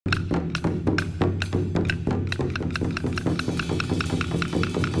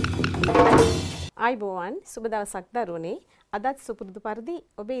ආයිබෝවන් සුබ දවසක් දරුවනේ අදත් සුපුරුදු පරිදි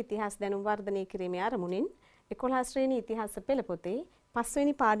ඔබේ ඉතිහාස දැනුම වර්ධනය කිරීමේ අරමුණින් 11 ශ්‍රේණි ඉතිහාස පෙළ පොතේ 5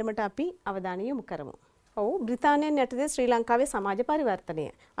 වෙනි පාඩමට අපි අවධානය යොමු කරමු. ඔව් බ්‍රිතාන්‍යයන් යටතේ ශ්‍රී ලංකාවේ සමාජ පරිවර්තනය.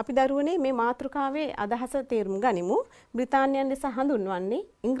 අපි දරුවනේ මේ මාතෘකාවේ අදහස තේරුම් ගනිමු. බ්‍රිතාන්‍යයන් ලෙස හඳුන්වන්නේ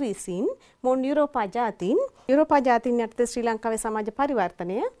ඉංග්‍රීසීන් මොන් යුරෝපා ජාතීන්. යුරෝපා ජාතීන් යටතේ ශ්‍රී ලංකාවේ සමාජ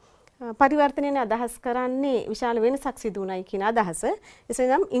පරිවර්තනය පරිවර්තනයේ අදහස් කරන්නේ විශාල වෙනසක් සිදු වුණයි කියන අදහස.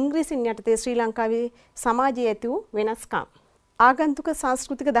 එසේනම් ඉංග්‍රීසින් යටතේ ශ්‍රී ලංකාවේ සමාජයේ ඇති වූ වෙනස්කම් ආගන්තුක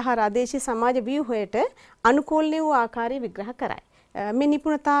සංස්කෘතික දහර ආදේශීය සමාජ ව්‍යුහයට අනුකූල වූ ආකාරය විග්‍රහ කරයි. මේ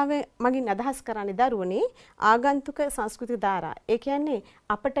නිපුණතාවය මගින් අදහස් කරන්නේ දරුවනේ ආගන්තුක සංස්කෘතික ධාරා. ඒ කියන්නේ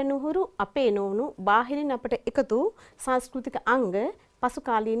අපට නුහුරු අපේ නොවුණු බාහිරින් අපට එකතු සංස්කෘතික අංග පසු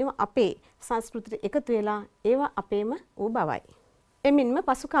කාලීනව අපේ සංස්කෘතියට එකතු වෙලා ඒවා අපේම වූ බවයි. එමින්ම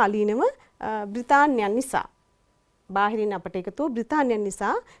පසු කාලීනව බ්‍රිතාන්‍යයන් නිසා බාහිරින් අපට එකතු බ්‍රිතාන්‍යයන්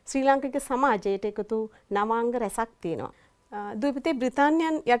නිසා ශ්‍රී ලාංකික සමාජයට එකතු නවාංග රැසක් තියෙනවා. දුපිතේ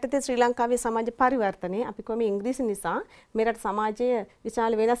බ්‍රිතාන්‍යයන් යටතේ ශ්‍රී ලංකාවේ සමාජ පරිවර්තනය අපි කොහොම ඉංග්‍රීසි නිසා මෙරට සමාජය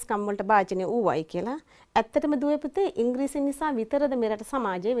විශාල වෙනස්කම් වලට භාජනය වූවයි කියලා. ඇත්තටම දුපිතේ ඉංග්‍රීසි නිසා විතරද මෙරට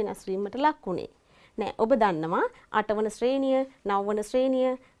සමාජය වෙනස් වීමට ලක් වුණේ. නෑ ඔබ දන්නවා 8 වන ශ්‍රේණිය 9 වන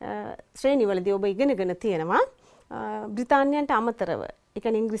ශ්‍රේණිවලදී ඔබ ඉගෙනගෙන තියෙනවා බ්‍රිතාන්‍යයන්ට අමතරව ඒ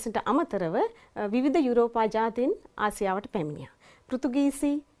කියන්නේ ඉංග්‍රීසියට අමතරව විවිධ යුරෝපා ජාතීන් ආසියාවට පැමිණියා.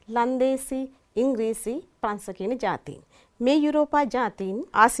 පෘතුගීසි, ලන්දේසි, ඉංග්‍රීසි, ප්‍රංශ කියන ජාතීන්. මේ යුරෝපා ජාතීන්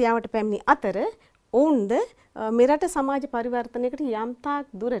ආසියාවට පැමිණි අතර ඔවුන්ද මෙරට සමාජ පරිවර්තනයකට යම්තාක්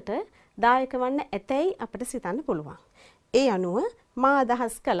දුරට දායක වන්න ඇතැයි අපිට සිතන්න පුළුවන්. ඒ අනුව මා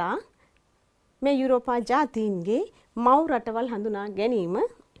අදහස් කළා මේ යුරෝපා ජාතීන්ගේ මව් රටවල් හඳුනා ගැනීම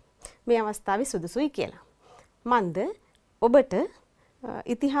මේ අවස්ථාවේ සුදුසුයි කියලා. මන්ද ඔබට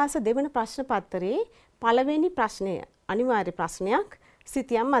ඉතිහාස දෙවන ප්‍රශ්න පත්‍රයේ පළවෙනි ප්‍රශ්නය අනිවාර්ය ප්‍රශ්නයක්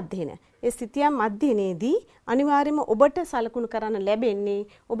සිතියම් අධ්‍යයන. ඒ සිතියම් අධ්‍යයනයේදී අනිවාර්යයෙන්ම ඔබට සලකුණු කරන්න ලැබෙන්නේ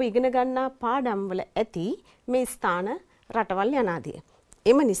ඔබ ඉගෙන ගන්නා පාඩම් වල ඇති මේ ස්ථාන රටවල් යනාදිය.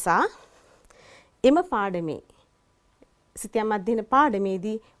 එම නිසා එම පාඩමේ සිතියම් අධ්‍යයන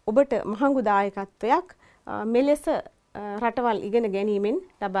පාඩමේදී ඔබට මහඟු දායකත්වයක් මෙලෙස රටවල් ඉගෙන ගැනීමෙන්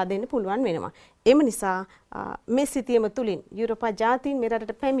ලබා දෙන්න පුළුවන් වෙනවා. එම නිසා මේ සිතියම තුලින් යුරෝපා ජාතීන්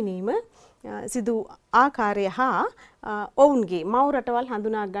මෙරටට පැමිණීම සිදු ආකාරය හා ඔවුන්ගේ මව් රටවල්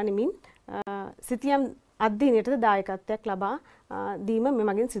හඳුනා ගනිමින් සිතියම් අධ්‍යයනයටද දායකත්වයක් ලබා දීම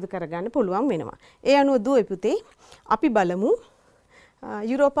මෙමගින් සිදු කරගන්න පුළුවන් වෙනවා. ඒ අනුව දුවේ පුතේ අපි බලමු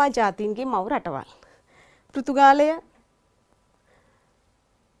යුරෝපා ජාතීන්ගේ මව් රටවල්. පෘතුගාලය,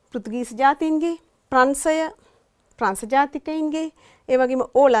 පෘතුගීසි ජාතීන්ගේ, ප්‍රංශ ජාතිකයින්ගේ, ඒ වගේම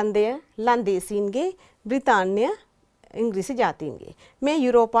ඕලන්දය, ලන්දේසීන්ගේ, බ්‍රිතාන්‍ය, ඉංග්‍රීසි ජාතීන්ගේ. මේ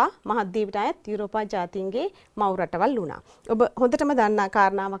යුරෝපා මහද්වීපයට අයත් යුරෝපා ජාතීන්ගේ මව් රටවල් වුණා. ඔබ හොඳටම දන්නා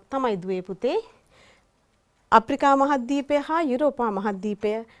කාරණාවක් තමයි දුවේ පුතේ අප්‍රිකා මහද්වීපය හා යුරෝපා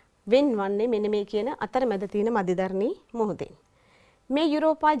මහද්වීපය වෙන්වන්නේ මෙන්න මේ කියන අතරමැද තියෙන මධ්‍යධරණී මුහුදෙන්. මේ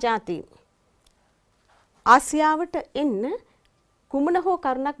යුරෝපා ජාතීන් ආසියාවට එන්න කුමන හෝ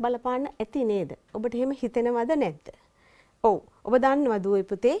කරුණක් බලපාන්න ඇති නේද? ඔබට එහෙම හිතෙනවද නැද්ද? ඔව්. ඔබ දන්නවා දුවේ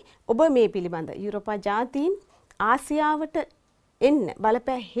පුතේ ඔබ මේ පිළිබඳ යුරෝපා ජාතීන් ආසියාවට එන්න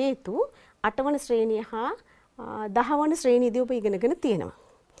බලපෑ හේතු 8 වන ශ්‍රේණිය හා 10 වන ශ්‍රේණියදී ඔබ ඉගෙනගෙන තියෙනවා.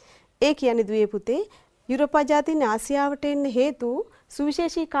 ඒ කියන්නේ දුවේ පුතේ යුරෝපා ජාතීන් ආසියාවට එන්න හේතු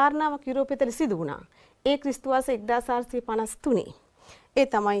සුවිශේෂී කාරණාවක් යුරෝපයේ සිදු වුණා. ඒ ක්‍රිස්තු වර්ෂ 1453. ඒ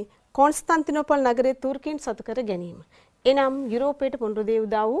තමයි කොන්ස්ටන්තිනෝපල් නගරයේ තුර්කීන් සතු කර ගැනීම. එනම් යුරෝපයට පුනරුදේ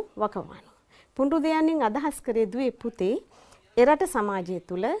උදා වූ වකවානු. පුනරුදයන්ෙන් අදහස් කරේ දුවේ පුතේ එරට සමාජය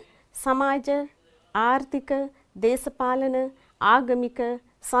තුළ සමාජ, ආර්ථික, දේශපාලන, ආගමික,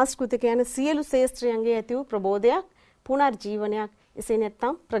 සංස්කෘතික යන සියලු ශේත්‍රයන්ගේ ඇති වූ ප්‍රබෝධයක්, පුනර්ජීවනයක්, එසේ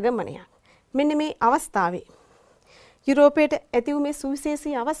නැත්නම් ප්‍රගමනයක්. මෙන්න මේ අවස්ථාවේ යුරෝපයට ඇති වූ මේ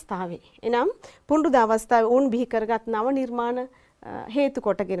සුවිශේෂී අවස්ථාවේ එනම් පුනරුද අවස්ථාවේ වුන් බිහි කරගත් නව නිර්මාණ හේතු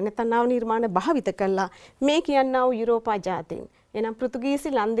කොටගෙන නැත්නම් නව නිර්මාණ භාවිත කළා මේ කියන්නා වූ යුරෝපා ජාතීන් එනම් පෘතුගීසි,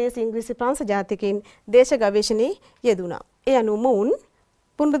 ලන්දේසි, ඉංග්‍රීසි, ප්‍රංශ ජාතිකයින් දේශ ගවේෂණයේ යෙදුණා. ඒ අනුව මොවුන්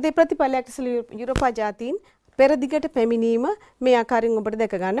පුනරුදේ ප්‍රතිඵලයක් යුරෝපා ජාතීන් පෙර දිගට පැමිණීම මේ ආකාරයෙන් ඔබට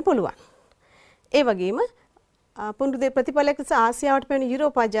දැක ගන්න පුළුවන්. ඒ වගේම පුනරුදේ ප්‍රතිඵලයක් ලෙස ආසියාවට පැමිණි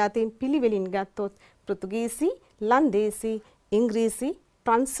යුරෝපා ජාතීන් පිළිවෙලින් ගත්තොත් පෘතුගීසි, ලන්දේසි, ඉංග්‍රීසි,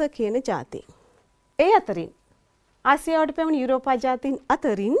 ප්‍රංශ කියන ජාතීන්. ඒ අතරින් ආසියාවට පැමිණි යුරෝපා ජාතීන්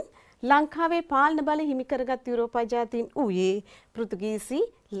අතරින් ලංකාවේ පාලන බල හිමි කරගත් යුරෝපා ජාතීන් ඌයේ පෘතුගීසි,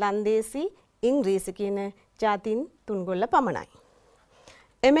 ලන්දේසි, ඉංග්‍රීසි කියන ජාතීන් තුන්ගොල්ල පමණයි.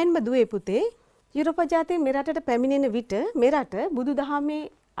 එමෙන්ම දුවේ පුතේ යුරෝපා ජාතීන් මෙරටට පැමිණෙන විට මෙරට බුදුදහමේ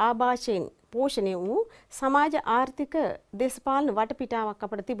ආభాෂයෙන් පෝෂණය වූ සමාජ ආර්ථික දේශපාලන වටපිටාවක්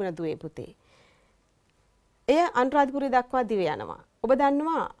අපට තිබුණ දුවේ පුතේ. එය අනුරාධපුරය දක්වා දිව යනවා. ඔබ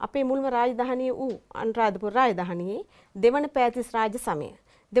දන්නවා අපේ මුල්ම රාජධානිය වූ අනුරාධපුර රාජධානියේ දෙවන පෑතිස් රාජ සමය.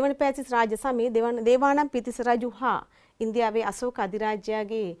 දෙවන පෑතිස් රාජ සමයේ දේවානම්පියතිස්ස රජු හා ඉන්දියාවේ අශෝක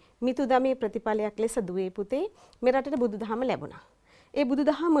අධිරාජ්‍යයාගේ මිතුදමේ ප්‍රතිඵලයක් ලෙස දුවේ පුතේ මෙරටට බුදුදහම ලැබුණා. ඒ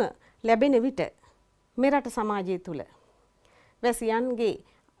බුදුදහම ලැබෙන විට මෙරට සමාජය තුල වැසියන්ගේ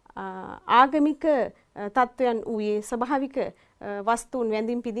ආගමික තත්වයන් ඌයේ ස්වභාවික වස්තුන්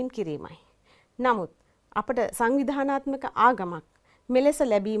වැඳින් පිදින් කිරීමයි. නමුත් අපට සංවිධානාත්මක ආගමක් මෙලෙස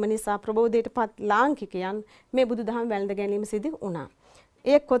ලැබීම නිසා ප්‍රබෝධයටපත් ලාංකිකයන් මේ බුදුදහම වැළඳ ගැනීම සිදු වුණා.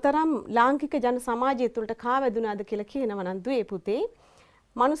 එය කොතරම් ලාංකික ජන සමාජය තුළට කාවැදුනාද කියලා කියනවා නම් දුවේ පුතේ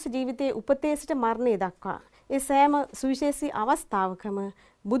මනුස්ස ජීවිතයේ උපතේ සිට මරණය දක්වා ඒ සෑම සුවිශේෂී අවස්ථාවකම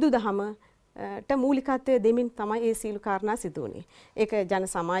බුදුදහමට මූලිකත්වය දෙමින් තමයි ඒ සීල කාරණා සිදු වුණේ. ඒක ජන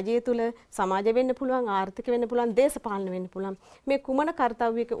සමාජය තුළ සමාජ වෙන්න පුළුවන්, ආර්ථික වෙන්න පුළුවන්, දේශපාලන වෙන්න පුළුවන්. මේ කුමන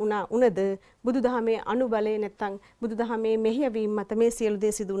කාර්යයක උනද බුදුදහමේ අනුබලය නැත්තම් බුදුදහමේ මෙහෙයවීම මත මේ සියලු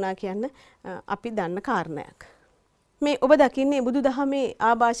දේ සිදු වුණා කියන්න අපි දන්න කාරණයක්. මේ ඔබ දකින්නේ බුදුදහමේ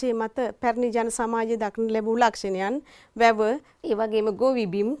ආభాෂයේ මත පැරණි ජන සමාජයේ දක්න ලැබූ ලක්ෂණයන් වැව, ඒ වගේම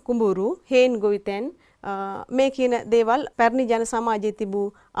ගොවිබිම්, කුඹුරු, හේන් ගොවිතැන් මේ කියන දේවල් පැරණි ජන සමාජයේ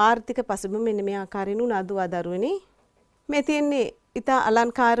තිබූ ආර්ථික පසුබිම මෙන්න මේ ආකාරයෙන් උනදුවා දරුවනේ. මේ තියෙන්නේ ඉතා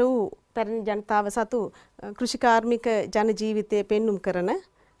අලංකාර වූ පැරණි ජනතාව සතු කෘෂිකාර්මික ජන ජීවිතය පෙන්눔 කරන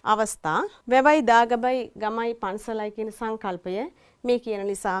අවස්ථා. වැවයි දාගබයි ගමයි පන්සලයි කියන සංකල්පය මේ කියන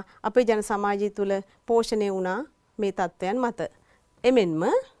නිසා අපේ ජන සමාජය තුළ පෝෂණය වුණා මේ තත්ත්වයන් මත. එමෙන්ම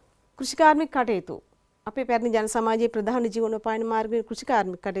කෘෂිකාර්මික කටයුතු අපේ පැරණි ජන සමාජයේ ප්‍රධාන ජීවනෝපායන මාර්ගයේ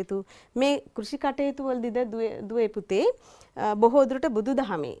කෘෂිකාර්මික කටයුතු මේ කෘෂි කටයුතු වලදීද දුවේ පුතේ බොහෝ දුරට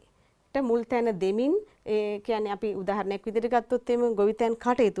බුදුදහමේට මුල් තැන දෙමින් ඒ කියන්නේ අපි උදාහරණයක් විදිහට ගත්තොත් එimhe ගොවිතැන්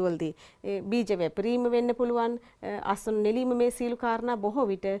කටයුතු වලදී බීජ වැපරීම වෙන්න පුළුවන් අසුන් නෙලීම මේ සීල කාරණා බොහෝ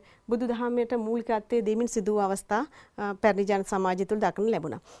විට බුදුදහමයට මූලිකත්වයේ දෙමින් සිදු වූ අවස්ථා පැරණි ජන සමාජය තුළ දක්න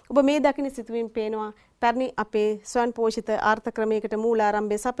ලැබුණා. ඔබ මේ දකින සිතුවීම් පේනවා පැරණි අපේ ස්වයං පෝෂිත ආර්ථ ක්‍රමයකට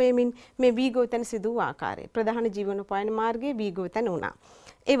මූලාරම්භය සපයමින් මේ වී ගොවිතැන සිදු වූ ආකාරය ප්‍රධාන ජීවනෝපායන මාර්ගයේ වී ගොවිතැන වුණා.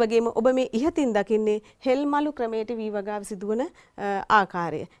 ඒ වගේම ඔබ මේ ඉහතින් දකින්නේ හෙල්මලු ක්‍රමයට වී වගාව සිදුවන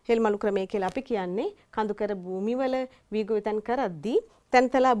ආකාරය. හෙල්මලු ක්‍රමය කියලා අපි කියන්නේ කඳුකර භූමිවල වී ගොවිතැන් කරද්දී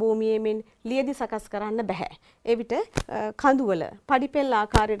තැන්තලා භූමියෙමින් ලියදි සකස් කරන්න බෑ. ඒ විට කඳුවල පඩිපෙල්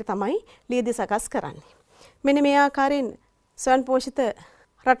ආකාරයට තමයි ලියදි සකස් කරන්නේ. මෙන්න මේ ආකාරයෙන් ස්වයං පෝෂිත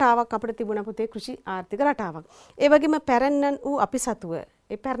රටාවක් අපිට තිබුණා පුතේ කෘෂි ආර්ථික රටාවක්. ඒ වගේම පැරණන් වූ අපි සතුව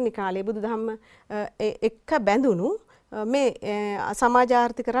ඒ පැරණි කාලයේ බුදුදහම එක්ක බැඳුණු මේ සමාජ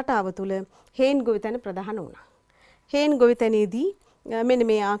ආර්ථික රටාව තුළ හේන් ගොවිතැන ප්‍රධාන වුණා. හේන් ගොවිතැනේදී මෙන්න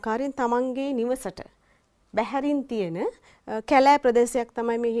මේ ආකාරයෙන් තමන්ගේ නිවසට බැහැරින් තියෙන කැලෑ ප්‍රදේශයක්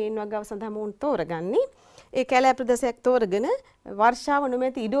තමයි මේ හේන් වගාව සඳහා මොවුන් තෝරගන්නේ. ඒ කැලෑ ප්‍රදේශයක් තෝරගෙන වර්ෂාව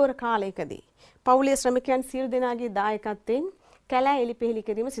නොමැති ඉඩෝර කාලයකදී පවුලේ ශ්‍රමිකයන් සියලු දෙනාගේ දායකත්වයෙන් කැලෑ එලිපෙහෙලි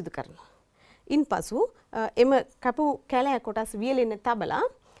කිරීම සිදු කරනවා. ඉන්පසු එම කපු කැලෑ කොටස් වියලෙන්න තබලා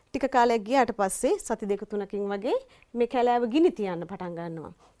ටික කාලයක් ගියාට පස්සේ සති දෙක තුනකින් වගේ මේ කැලෑව ගිනි තියන්න පටන්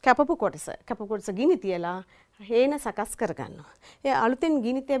ගන්නවා. කැපපු කොටස ගිනි තියලා හේන සකස් කර ගන්නවා. ඒ අලුතෙන්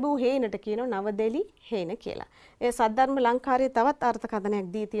ගිනි තැබූ හේනට කියනවා නවදෙලි හේන කියලා. ඒ සද්ධර්ම ලංකාරයේ තවත් අර්ථකථනයක්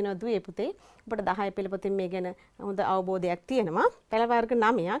දී තියෙනවා දුවේ පුතේ. ඔබට 10 පෙළ පොතෙන් මේ ගැන හොඳ අවබෝධයක් තියෙනවා. පෙළ වර්ග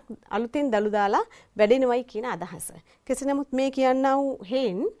 9ක් අලුතෙන් දළු දාලා වැඩෙනවයි කියන අදහස. කෙසේ නමුත් මේ කියන්නා වූ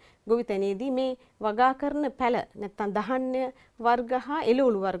හේන් ගොවිතැනේදී මේ වගා කරන පැළ නැත්තම් ධාන්‍ය වර්ග හා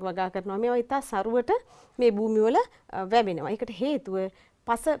එළවලු වර්ග වගා කරනවා. මේවා ඉතා සරුවට මේ භූමිවල වැවෙනවා. ඒකට හේතුව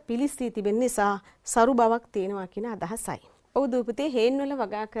පස පිලිස්සී තිබෙන නිසා සරු බවක් තියෙනවා කියන අදහසයි. ඔව් දුපතේ හේන් වල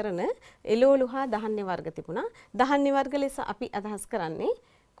වගා කරන එළවලු හා ධාන්‍ය වර්ග තිබුණා. ධාන්‍ය වර්ග ලෙස අපි අදහස් කරන්නේ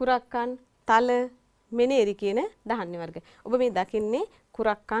කුරක්කන්, තල, මෙනේරි කියන ධාන්‍ය වර්ග. ඔබ මේ දකින්නේ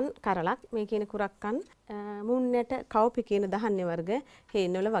කුරක්කන් කරලක්. මේ කියන කුරක්කන් මුන්නට කව්පි කියන ධාන්‍ය වර්ග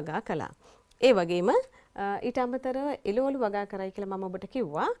හේන් වල වගා කළා. ඒ වගේම ඊට අමතරව එළවලු වගා කරයි කියලා මම ඔබට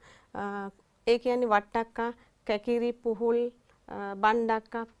කිව්වා. ඒ කියන්නේ වට්ටක්කා, කැකිරි, පුහුල්,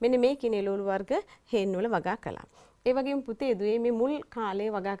 බණ්ඩක්කා මෙන්න මේ කියන එළවලු වර්ග හේන් වල වගා කළා. ඒ වගේම පුතේ දුවේ මේ මුල් කාලේ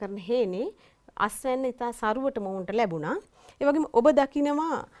වගා කරන හේනේ අස්වැන්න ඉතා සරුවට මොවුන්ට ලැබුණා. ඒ වගේම ඔබ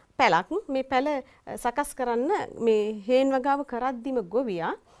දකිනවා පැලක්. මේ පැල සකස් කරන්න මේ හේන් වගාව කරද්දිම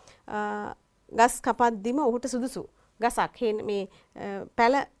ගොවියා ගස් කපද්දිම ඔහුට සුදුසු ගසක් හේන් මේ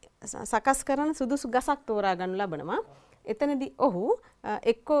පැල සකස් කරන සුදුසු ගසක් තෝරා ගන්න ලබනවා. එතනදී ඔහු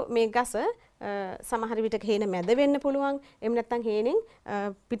එක්කෝ මේ ගස සමහර විටක හේන මැද වෙන්න පුළුවන්. එහෙම නැත්නම් හේනෙන්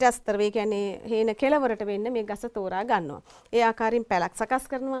පිටස්තර වේ කියන්නේ හේන කෙළවරට වෙන්න මේ ගස තෝරා ගන්නවා. ඒ ආකාරයෙන් පැලක් සකස්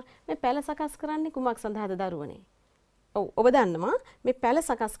කරනවා. මේ පැල සකස් කරන්නේ කුමක් සඳහාද දරුවනේ? ඔව් ඔබ දන්නවා මේ පැල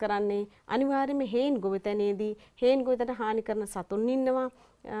සකස් කරන්නේ අනිවාර්යයෙන්ම හේන් ගොවිතැනේදී හේන් ගොවිතැනට හානි කරන සතුන් ඉන්නවා.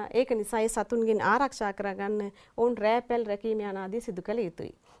 ඒක නිසා ඒ සතුන්ගෙන් ආරක්ෂා කරගන්න ඔවුන් රෑපැල් රැකීම යන ආදී සිදු කළ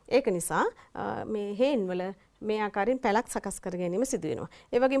යුතුයි. ඒක නිසා මේ හේන් වල මේ ආකාරයෙන් පැලක් සකස් කර ගැනීම සිදු වෙනවා.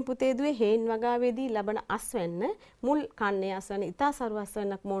 ඒ වගේම පුතේ දුවේ හේන් වගාවේදී ලබන අස්වැන්න මුල් කන්නේ අස්වැන්න ඉතා සරු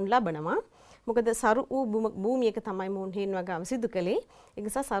අස්වැන්නක් මොවුන් ලබනවා. මොකද සරු වූ භූමියක තමයි මොවුන් හේන් වගාව සිදු කළේ. ඒ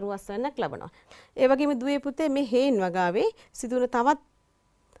නිසා සරු අස්වැන්නක් ලබනවා. ඒ වගේම දුවේ පුතේ මේ හේන් වගාවේ සිදුවන තවත්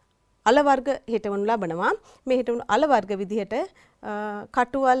අල වර්ග හෙටවනු ලබනවා. මේ හෙටවනු අල වර්ග විදිහට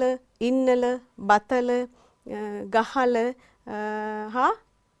කටුවල, ඉන්නල, බතල, ගහල හා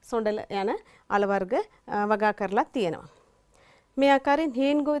සොඬල යන අල වර්ග වගා කරලා තියෙනවා. මේ ආකාරයෙන්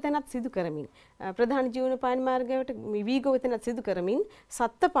හේන් ගොවිතැනත් සිදු කරමින් ප්‍රධාන ජීවනෝපායන මාර්ගයට වී ගොවිතැනත් සිදු කරමින්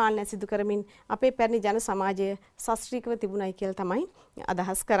සත්ත්ව පාලනය සිදු කරමින් අපේ පැරණි ජන සමාජය ශාස්ත්‍රීයව තිබුණයි කියලා තමයි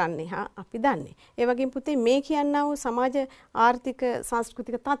අදහස් කරන්නේ හා අපි දන්නේ. ඒ වගේම පුතේ මේ කියන්නා වූ සමාජ ආර්ථික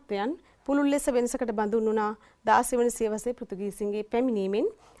සංස්කෘතික තත්ත්වයන් පුළුල් ලෙස වෙනසකට බඳුන් වුණා 16 වෙනි සියවසේ පෘතුගීසින්ගේ පැමිණීමෙන්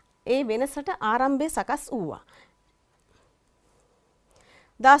ඒ වෙනසට ආරම්භය සකස් වුණා.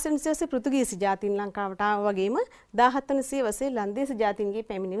 16 වෙනි සියවසේ පෘතුගීසි ජාතීන් ලංකාවට ආවා වගේම 17 වෙනි සියවසේ ලන්දේසි ජාතීන්ගේ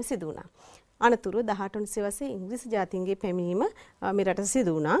පැමිණීම සිදු වුණා. අනතුරුව 18 වෙනි සියවසේ ඉංග්‍රීසි ජාතීන්ගේ පැමිණීම මෙරට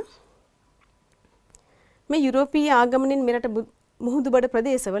සිදු වුණා. මේ යුරෝපීය ආගමනින් මෙරට මුහුදුබඩ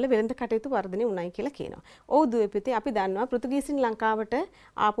ප්‍රදේශවල වෙළඳ කටයුතු වර්ධනය වුණයි කියලා කියනවා. ඔව් දුවේ පුතේ අපි දන්නවා පෘතුගීසින් ලංකාවට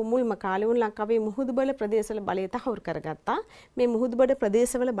ආපු මුල්ම කාලේ වුණ ලංකාවේ මුහුදුබඩ ප්‍රදේශවල බලය තහවුරු කරගත්තා. මේ මුහුදුබඩ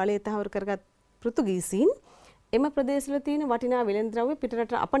ප්‍රදේශවල බලය තහවුරු කරගත් පෘතුගීසීන් එම ප්‍රදේශවල තියෙන වටිනා වෙළඳ ද්‍රව්‍ය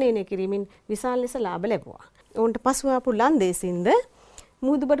පිටරට අපනයනය කිරීමෙන් විශාල ලෙස ලාභ ලැබුවා. ඔවුන්ට පසුව ආපු ලන්දේසින්ද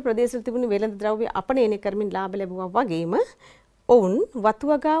මුහුදුබඩ ප්‍රදේශවල තිබුණු වෙළඳ ද්‍රව්‍ය අපනයනය කරමින් ලාභ ලැබුවා වගේම ඔවුන් වතු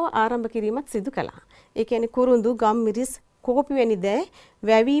වගාව ආරම්භ කිරීමත් සිදු කළා. ඒ කියන්නේ කුරුඳු, ගම් මිරිස්, කෝපි වැනි දෑ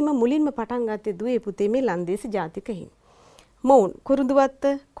වැවීම මුලින්ම පටන් ගත්තේ දුවේ පුතේ මේ ලන්දේසි ජාතිකයින්. මොවුන් කුරුඳුවත්ත,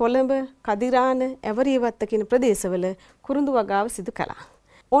 කොළඹ, කදිරාන, ඇවරියවත්ත කියන ප්‍රදේශවල කුරුඳු වගාව සිදු කළා.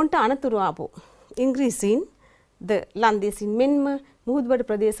 ඔවුන්ට අනතුරු ආපු ඉංග්‍රීසීන් ද ලන්දේසින් මෙන්ම මුහුදුබඩ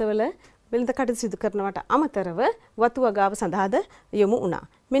ප්‍රදේශවල වෙළඳ කටයුතු සිදු කරනවට අමතරව වතු වගාව සඳහාද යොමු වුණා.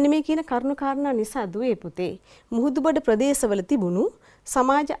 මෙන්න මේ කියන කරුණු කාරණා නිසා දුවේ පුතේ මුහුදුබඩ ප්‍රදේශවල තිබුණු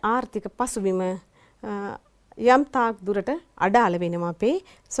සමාජ ආර්ථික පසුබිම යම් තාක් දුරට අඩාල වෙනවා. අපේ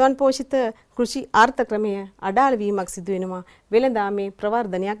ස්වයංපෝෂිත කෘෂි ආර්ථ ක්‍රමය අඩාල වීමක් සිදු වෙනවා. වෙළඳාමේ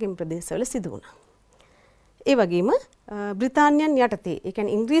ප්‍රවර්ධනයක් එම් ප්‍රදේශවල සිදු වුණා. ඒ වගේම බ්‍රිතාන්‍යයන් යටතේ, ඒ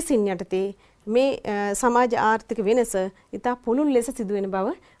කියන්නේ ඉංග්‍රීසින් යටතේ මේ සමාජ ආර්ථික වෙනස ඉතා පුළුල් ලෙස සිදුවෙන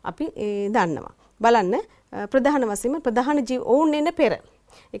බව අපි දන්නවා. බලන්න ප්‍රධාන වශයෙන්ම ප්‍රධාන ජීව ඔවුන් එන පෙර,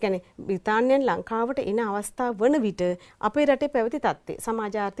 ඒ කියන්නේ බ්‍රිතාන්‍යයන් ලංකාවට එන අවස්ථාව වන විට අපේ රටේ පැවති තත්ත්වය,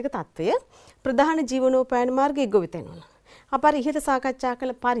 සමාජ ආර්ථික තත්ත්වය ප්‍රධාන ජීවනෝපායන මාර්ගයේ ගොවිතැන් වුණා. අප ඉහත සාකච්ඡා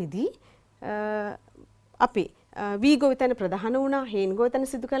කළ පරිදි අපි වී ගොවිතැන ප්‍රධාන වුණා, හේන් ගොවිතැන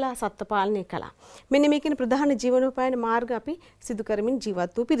සිදු කළා, සත්ත්ව පාලනය කළා. මෙන්න මේ කියන ප්‍රධාන ජීවනෝපායන මාර්ග අපි සිදු කරමින්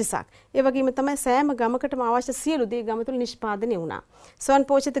ජීවත් වූ පිරිසක්. ඒ වගේම තමයි සෑම ගමකටම අවශ්‍ය සියලු දේ ගම තුළ නිෂ්පාදනය වුණා.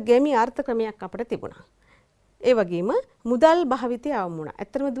 ස්වයංපෝෂිත ගැමි ආර්ථ ක්‍රමයක් අපට තිබුණා. ඒ වගේම මුදල් භාවිතය අවම වුණා.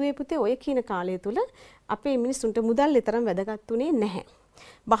 ඇත්තම දුවේ පුතේ ඔය කියන කාලය තුල අපේ මිනිස්සුන්ට මුදල් තරම් වැදගත් උනේ නැහැ.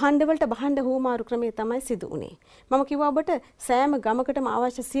 භාණ්ඩ වලට භාණ්ඩ හුවමාරු ක්‍රමය තමයි සිදු වුණේ. මම කිව්වා ඔබට සෑම ගමකටම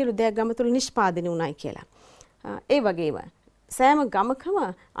අවශ්‍ය සියලු දේ ගම තුළ නිෂ්පාදනය වුණායි කියලා. ඒ වගේම සෑම ගමකම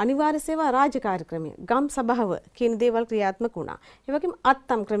අනිවාර්ය සේවා රාජකාරී ක්‍රමය, ගම් සභාව කියන දේවල් ක්‍රියාත්මක වුණා. ඒ වගේම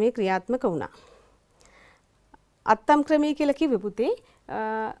අත්තම් ක්‍රමය ක්‍රියාත්මක වුණා. අත්තම් ක්‍රමය කියලා කිව්වේ පුතේ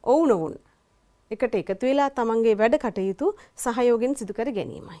ඔවුන් එකට එකතු වෙලා තමන්ගේ වැඩ කටයුතු සහයෝගයෙන් සිදු කර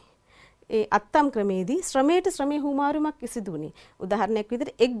ගැනීමයි. ඒ අත්තම් ක්‍රමේදී ශ්‍රමයට ශ්‍රමයේ හුමාරුමක් සිදු වුණේ. උදාහරණයක්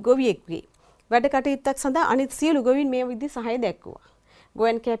විදිහට එක් ගොවියෙක්ගේ වැඩ කටයුත්තක් සඳහා අනිත් සියලු ගොවීන් මේ විදිහේ සහාය දැක්වුවා.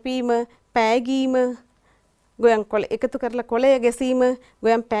 ගොයන් කැපීම, පෑගීම, ගොයන් කොළ එකතු කරලා කොළය ගැසීම,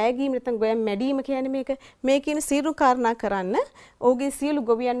 ගොයන් පෑගීම නැත්නම් ගොයන් මැඩීම කියන්නේ මේ කියන සියලු කාරණා කරන්න ඔහුගේ සියලු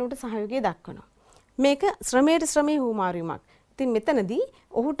ගොවියන් උන්ට සහයෝගය දක්වනවා. මේක ශ්‍රමයට ශ්‍රමයේ හුමාරුමක්. ඉතින් මෙතනදී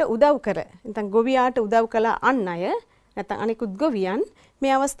ඔහුට උදව් කර නැත්නම් ගොවියාට උදව් කළ අන් අය නැත්නම් අනිකුත් ගොවියන්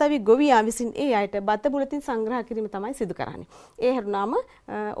මේ අවස්ථාවේ ගොවියා විසින් ඒ අයට බත බුලතින් සංග්‍රහ කිරීම තමයි සිදු කරන්නේ. ඒ හැරුණාම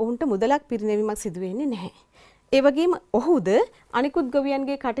ඔවුන්ට මුදලක් පිරිනැවීමක් සිදු වෙන්නේ නැහැ. ඒ වගේම ඔහුද අනිකුත්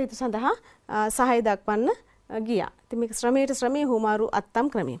ගොවියන්ගේ කටයුතු සඳහා සහාය දක්වන්න ගියා. ඉතින් මේක ශ්‍රමයට ශ්‍රමයේ හුමාරු අත්තම්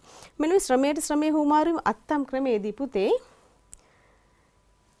ක්‍රමය. මෙන්න මේ ශ්‍රමයට ශ්‍රමයේ හුමාරු අත්තම් ක්‍රමයේදී පුතේ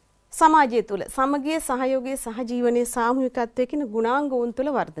සමාජය තුළ සමගිය, සහයෝගය, සහජීවනයේ සාමූහිකත්වයේ කියන ගුණාංග උන් තුළ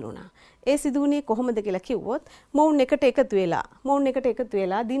වර්ධනය වුණා. ඒ සිදුවුණේ කොහොමද කියලා කිව්වොත් මොවුන් එකට එකතු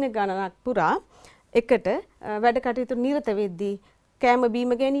වෙලා දින ගණනක් පුරා එකට වැඩ කටයුතු නිරත වෙද්දී කෑම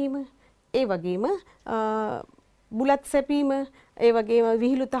බීම ගැනීම, ඒ වගේම බුලත් සැපීම, ඒ වගේම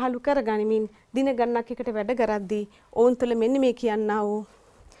විහිළු තහළු කරගනිමින් දින ගණනක් එකට වැඩ කරද්දී ඔවුන් තුළ මෙන්න මේ කියන්නා වූ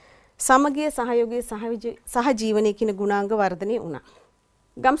සමගිය සහයෝගයේ සහජීවනයේ කියන ගුණාංග වර්ධනය වුණා.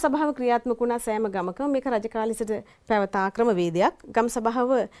 ගම් සභාව ක්‍රියාත්මක වුණා සෑම ගමකම. මේක රජකාලී සිට පැවතා ක්‍රමවේදයක්. ගම් සභාව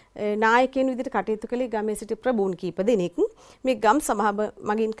නායකයන් විදිහට කටයුතු කළේ ගමේ සිට ප්‍රභූන් කීප දෙනෙක්. මේ ගම් සභාව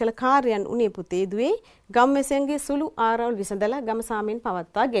මගින් කළ කාර්යයන් උනේ පුතේ දුවේ ගම්වැසියන්ගේ සුළු ආරවුල් විසඳලා ගම සාමයෙන්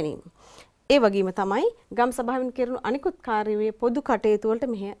පවත්වා ගැනීම. ඒ වගේම තමයි ගම් සභාවෙන් කෙරෙන අනිකුත් කාර්යයේ පොදු කටයුතු වලට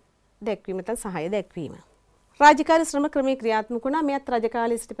මෙහෙ දැක්වීම නැත්නම් සහාය දැක්වීම. රාජකාරී ශ්‍රම ක්‍රමයේ ක්‍රියාත්මක වුණා. මෙයත්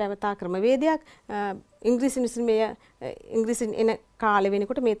රජකාලී සිට පැවතා ක්‍රමවේදයක්. ඉංග්‍රීසින් එන කාලෙ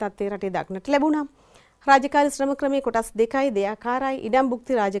වෙනකොට මේ තත්ත්වය රටේ දක්නට ලැබුණා. රාජකාරී ශ්‍රම ක්‍රමයේ කොටස් දෙකයි දෙආකාරයි. ඉඩම්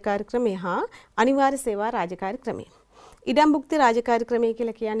භුක්ති රාජකාරී ක්‍රමය හා අනිවාර්ය සේවා රාජකාරී ක්‍රමය. ඉඩම් භුක්ති රාජකාරී ක්‍රමය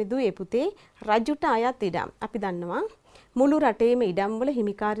කියලා කියන්නේ දුවේ පුතේ රජුට අයත් ඉඩම්. අපි දන්නවා මුළු රටේම ඉඩම් වල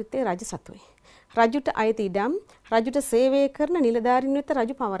හිමිකාරීත්වය රජ සතුයි. රජුට අයිති ඉඩම් රජුට සේවය කරන නිලධාරීන් වෙත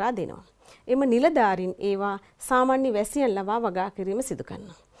රජු පවරා දෙනවා. එම නිලධාරීන් ඒවා සාමාන්‍ය වැසියන් ලවා වගා කිරීම සිදු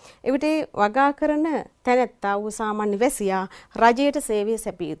කරනවා. එවිට වගා කරන තැනැත්තා වූ සාමාන්‍ය වැසියා රජයට සේවය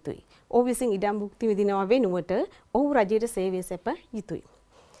සැපිය යුතුයි. ඔහු විසින් ඉඩම් භුක්ති විඳිනවා වෙනුවට ඔහු රජයට සේවය සැප යුතුයි.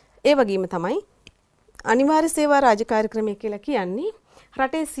 ඒ වගේම තමයි අනිවාර්ය සේවා රාජකාරී ක්‍රමය කියලා කියන්නේ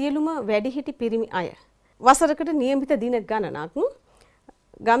රටේ සියලුම වැඩිහිටි පිරිමි අය වසරකට නියමිත දින ගණනක්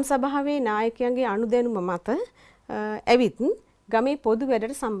ගම් සභාවේ නායකයන්ගේ අනුදැනුම මත ඇවිත් ගමේ පොදු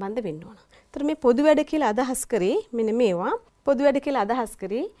වැඩට සම්බන්ධ වෙන්න ඕන. ඒතර මේ පොදු වැඩ කියලා අදහස් කරේ මෙන්න මේවා. පොදු වැඩ කියලා අදහස්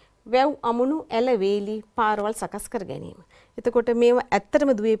කරේ වැව් අමුණු ඇල වේලි පාරවල් සකස් කර ගැනීම. එතකොට මේවා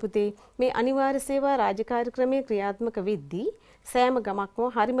ඇත්තටම දුවේ පුතේ මේ අනිවාර්ය සේවා රාජකාරී ක්‍රමයේ ක්‍රියාත්මක වෙද්දී සෑම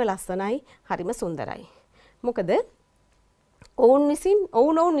ගමක්ම හරිම ලස්සනයි, හරිම සුන්දරයි. මොකද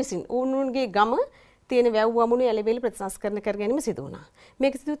ඔවුන්ගේ ගම තියෙන වැව් අමුණු ඇල වේලි ප්‍රතිසංස්කරණ කර ගැනීම සිදු වුණා.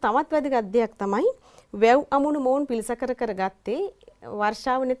 මේක සිදු තවත් වැදගත් දෙයක් තමයි වැව් අමුණු මොවුන් පිළිසකර කරගත්තේ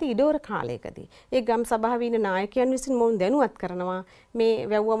වර්ෂාව නැති ඉඩෝර කාලයකදී. ඒ ගම් සභාවේ ඉන්න නායකයන් විසින් මොවුන් දැනුවත් කරනවා මේ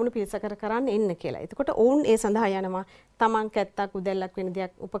වැව් අමුණු පිළිසකර කරන්න එන්න කියලා. එතකොට ඔවුන් ඒ සඳහා යනවා තමන් කැත්තක් උදැල්ලක් වෙන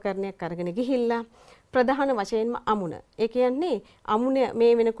දෙයක් උපකරණයක් අරගෙන ගිහිල්ලා ප්‍රධාන වශයෙන්ම අමුණ. ඒ කියන්නේ අමුණ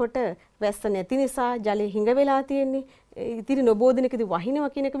මේ වෙනකොට වැස්ස නැති නිසා ජලය හිඟ වෙලා තියෙන්නේ. ඉතිරි නොබෝධනකදී වහිනවා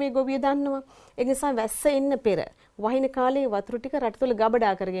කියන එක මේ ගොවිය දන්නවා. ඒ නිසා වැස්ස එන්න පෙර වහින කාලේ වතුර ටික රට තුළ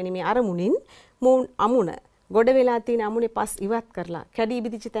ගබඩා කරගැනීමේ අරමුණින් මොවුන් අමුණ ගොඩ වෙලා තියෙන අමුණේ පස් ඉවත් කරලා කැඩී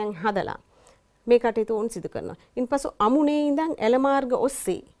බිදිච්ච තැන් හදලා මේ කටයුතු උන් සිදු කරනවා. ඉන්පසු අමුණේ ඉඳන් ඇල මාර්ග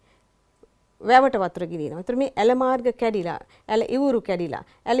ඔස්සේ වැවට වතුර ගිනිනවා. ඒතර මේ ඇල මාර්ග කැඩිලා, ඇල ඉවුරු කැඩිලා,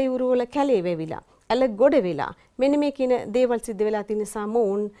 ඇල ඉවුරු වල කැලේ වැවිලා, ඇල ගොඩ වෙලා මෙන්න මේ කියන දේවල් සිද්ධ වෙලා තියෙන නිසා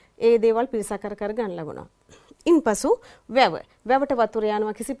මොවුන් ඒ දේවල් පිළිසකර කර ගන්න ලබනවා. ඉන්පසු වැවට වතුර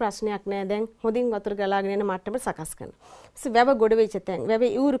යනවා කිසි ප්‍රශ්නයක් නැහැ. දැන් හොඳින් වතුර ගලාගෙන යන මට්ටම සකස් කරනවා. ඊට වැව ගොඩ වෙච්ච තැන්,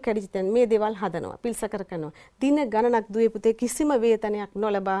 වැවේ ඉවුරු කැඩිච්ච තැන් මේ දේවල් හදනවා, පිළිසකර කරනවා. දින ගණනක් දුවේ පුතේ කිසිම වේතනයක්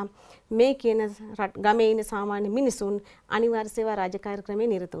නොලබා මේ කියන ගමේ ඉන්න සාමාන්‍ය මිනිසුන් අනිවාර්ය සේවා රාජකාරී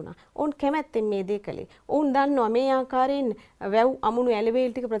ක්‍රමයේ නිරත වුණා. ඔවුන් කැමැත්තෙන් මේ දේ කළේ. ඔවුන් දන්නවා මේ ආකාරයෙන් වැව් අමුණු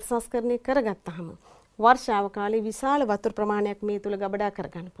ඇලවේල් ටික ප්‍රතිසංස්කරණය කරගත්තාම වර්ෂාව කාලේ විශාල වතුර ප්‍රමාණයක් මේ තුල ගබඩා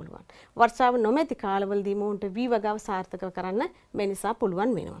කරගන්න පුළුවන්. වර්ෂාව නොමැති කාලවලදී මොවුන්ට වී වගාව සාර්ථකව කරන්න මේ නිසා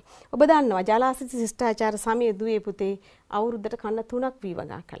පුළුවන් වෙනවා. ඔබ දන්නවා ජලාශය ශිෂ්ටාචාර සමයේ දුවේ පුතේ අවුරුද්දට කන්න 3ක් වී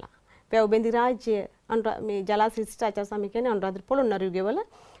වගා කළා. වැව්බෙන්දි රාජ්‍ය මේ ජලාශය ශිෂ්ටාචාර සමය කියන්නේ අනුරාධපුර පොළොන්නරුවේ වල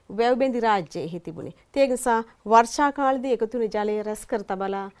වැව්බෙන්දි රාජ්‍යයේ තිබුණේ. ඒ නිසා වර්ෂා කාලේදී එකතු වෙන ජලය රැස් කර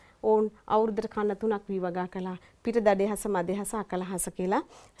තබලා ඔවුන් අවුරුද්දට කන්න 3ක් වී වගා කළා. පිට දඩේහස මැදේහස අකලහස කියලා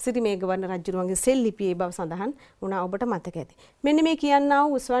සිරිමේඝවර්ණ රජුරුවන්ගේ සෙල්ලිපියේ බව සඳහන් වුණා. ඔබට මතක ඇති. මෙන්න මේ කියන්නා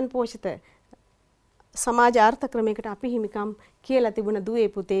වූ ස්වයං පෝෂිත සමාජ ආර්ථ ක්‍රමයකට අපි හිමිකම් කියලා තිබුණ දුවේ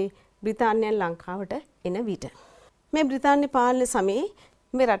පුතේ බ්‍රිතාන්‍යයන් ලංකාවට එන විට. මේ බ්‍රිතාන්‍ය පාලන සමයේ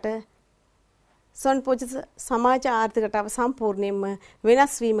මේ රට ස්වයං පෝෂිත සමාජ ආර්ථික රටාව සම්පූර්ණයෙන්ම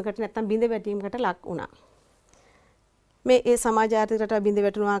වෙනස් වීමකට නැත්නම් බිඳ වැටීමකට ලක් වුණා. මේ ඒ සමාජ ආර්ථික රටාව බිඳ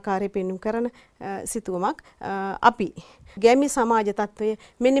වැටුණු ආකාරය පෙන්වු කරන සිතුවමක් අපි ගැමි සමාජ තත්වය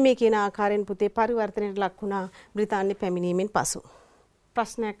මෙන්න මේ කියන ආකාරයෙන් පුතේ පරිවර්තනයට ලක් වුණා බ්‍රිතාන්‍ය පැමිණීමෙන් පසු.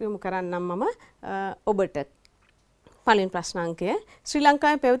 ප්‍රශ්නයක් යොමු කරන්නම් මම ඔබට. පළවෙනි ප්‍රශ්නාංකය ශ්‍රී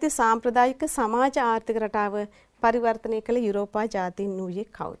ලංකාවේ පැවති සාම්ප්‍රදායික සමාජ ආර්ථික රටාව පරිවර්තනය කළ යුරෝපා ජාතීන් වූයේ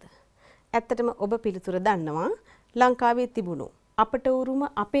කවුද? ඇත්තටම ඔබ පිළිතුර දන්නවා. ලංකාවේ තිබුණු අපට උරුම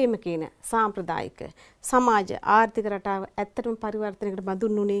අපේම කියන සාම්ප්‍රදායික සමාජ ආර්ථික රටාව ඇත්තටම පරිවර්තනයකට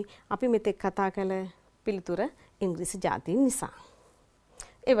බඳුන්ුනේ අපි මෙතෙක් කතා කළ පිළිතුර ඉංග්‍රීසි ජාතීන් නිසා.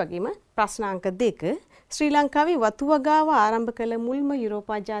 ඒ වගේම ප්‍රශ්නාංක 2 ශ්‍රී ලංකාවේ වතු වගාව ආරම්භ කළ මුල්ම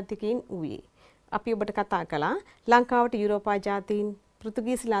යුරෝපා ජාතිකයින් වූයේ. අපි ඔබට කතා කළා ලංකාවට යුරෝපා ජාතීන්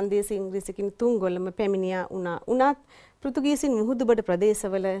පෘතුගීසි ලන්දේසි ඉංග්‍රීසි කියන තුන්ගොල්ලම පැමිණියා උනත් පෘතුගීසින් මුහුදුබඩ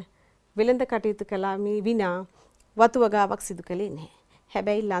ප්‍රදේශවල වෙළඳ කටයුතු කළා මේ විනා වතු වගාවක් සිදු කළේ නැහැ.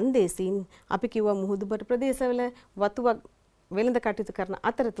 හැබැයි ලන්දේසීන් අපි කිව්වා මුහුදුබඩ ප්‍රදේශවල වතු වෙළඳ කටයුතු කරන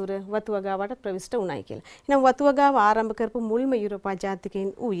අතරතුර වතු වගාවට ප්‍රවිෂ්ඨ වුණයි කියලා. එහෙනම් වතු වගාව ආරම්භ කරපු මුල්ම යුරෝපා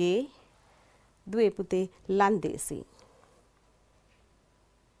ජාතිකයින් ඌයේ දුවේ පුතේ ලන්දේසීන්.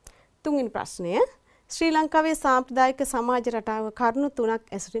 තුන්වෙනි ප්‍රශ්නය ශ්‍රී ලංකාවේ සාම්ප්‍රදායික සමාජ රටාව කරුණු 3ක්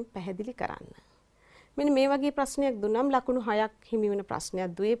ඇසුරින් පැහැදිලි කරන්න. මෙන්න මේ වගේ ප්‍රශ්නයක් දුන්නම් ලකුණු 6ක් හිමි වෙන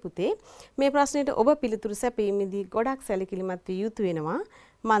ප්‍රශ්නයක් දුවේ පුතේ. මේ ප්‍රශ්නෙට ඔබ පිළිතුරු සැපීමේදී ගොඩක් සැලකිලිමත් විය යුතු වෙනවා.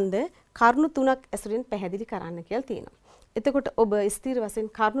 මන්ද කරුණු 3ක් ඇසුරින් පැහැදිලි කරන්න කියලා තියෙනවා. එතකොට ඔබ ස්ථිර වශයෙන්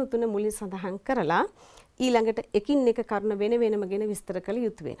කරුණු 3 මුලින් සඳහන් කරලා ඊළඟට එකින් එක කරුණ වෙන වෙනම ගැන විස්තර කළ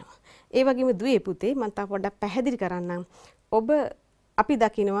යුතු වෙනවා. ඒ වගේම දුවේ පුතේ මම තා පොඩ්ඩක් පැහැදිලි කරන්නම්. ඔබ අපි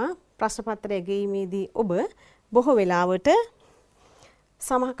දකිනවා ප්‍රශ්න පත්‍රය ගෙීමේදී ඔබ බොහෝ වෙලාවට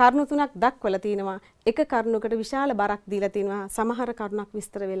කරුණු 3ක් දක්වලා තිනවා. එක කරුණකට විශාල බරක් දීලා තිනවා. සමහර කරුණක්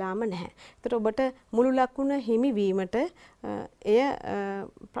විස්තර වෙලාම නැහැ. ඒතර ඔබට මුළු ලකුණ හිමිවීමට එය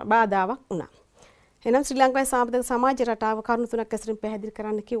බාධාවක් වුණා. එහෙනම් ශ්‍රී ලංකාවේ සාම්ප්‍රදායික සමාජ රටාව කරුණු 3ක් ඇසුරින් පැහැදිලි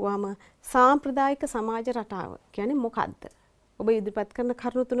කරන්න කිව්වම සාම්ප්‍රදායික සමාජ රටාව කියන්නේ මොකක්ද? ඔබ ඉදිරිපත් කරන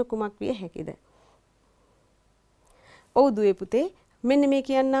කරුණු 3 කුමක් විය හැකිද? ඔව් දුවේ පුතේ මෙන්න මේ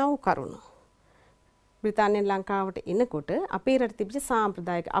කියන්නා වූ කරුණු. බ්‍රිතාන්‍යයෙන් ලංකාවට එනකොට අපේ රට තිබිච්ච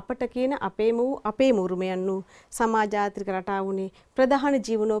සාම්ප්‍රදායික අපට කියන අපේ මුරුමයන් වූ සමාජාත්‍රික රටාව වුණේ ප්‍රධාන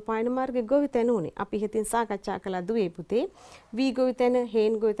ජීවනෝපායන මාර්ගයේ ගොවිතැනුනේ. අපි හිතින් සාකච්ඡා කළා දුවේ පුතේ. වී ගොවිතැන,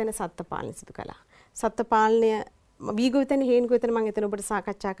 හේන් ගොවිතැන, සත්ත්ව පාලනය සිදු කළා. සත්ත්ව පාලනය වී ගොවිතැන, හේන් ගොවිතැන මම එතන ඔබට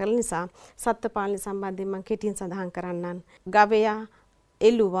සාකච්ඡා කරන නිසා සත්ත්ව පාලනය සම්බන්ධයෙන් මම කෙටියෙන් සඳහන් කරන්නම්. ගවයා,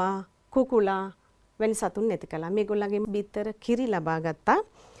 එළුවා, කුකුලා වැනි සතුන් නැති කළා. මේගොල්ලන්ගේ බිත්තර කිරි ලබා ගත්තා.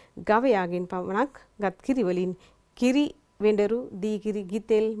 ගවයාගෙන් පමණක් ගත් කිරි වලින් කිරි වෙඬරු, දීකිරි,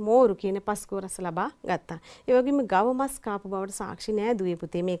 ගිතෙල්, මෝරු කියන පස්කෝ රස ලබා ගත්තා. ඒ වගේම ගව මස් කාපු බවට සාක්ෂි නෑ දුවේ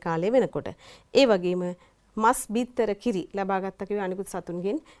පුතේ මේ කාලේ වෙනකොට. ඒ වගේම මස් බිත්තර කිරි ලබා ගත්තා කියන අනිකුත්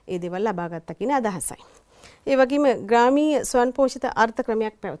සතුන්ගෙන් ඒ දේවල් ලබා ගත්තා කියන අදහසයි. ඒ වගේම ග්‍රාමීය ස්වයංපෝෂිත අර්ථ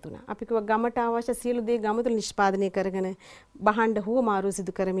ක්‍රමයක් පැවතුණා. අපි කිව්වා ගමට අවශ්‍ය සියලු දේ ගම තුළ නිෂ්පාදනය කරගෙන බහඬ හුවමාරු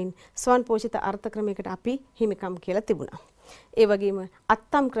සිදු කරමින් ස්වයංපෝෂිත අර්ථ ක්‍රමයකට අපි හිමිකම් කියලා තිබුණා. ඒ වගේම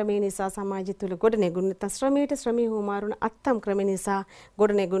අත්තම් ක්‍රමේ නිසා සමාජය තුළ ගොඩ නැගුණු නැත්නම් ශ්‍රමයට ශ්‍රමී හුවමාරුන අත්තම් ක්‍රමේ නිසා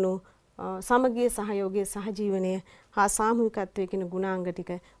ගොඩ නැගුණු සමගිය සහයෝගයේ සහජීවනය හා සාමූහිකත්වයේ කියන ගුණාංග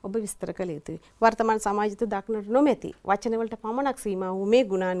ටික ඔබ විස්තර කළ යුතුයි. වර්තමාන සමාජය තුළ දක්නට නොමැති වචන වලට පමණක් සීමා වූ මේ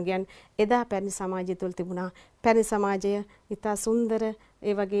ගුණාංගයන් එදා පැරණි සමාජය තුළ තිබුණා. පැරණි සමාජය ඉතා සුන්දර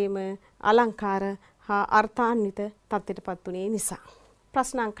ඒ වගේම අලංකාර හා අර්ථාන්විත තත්ත්වයටපත් උනේ නිසා.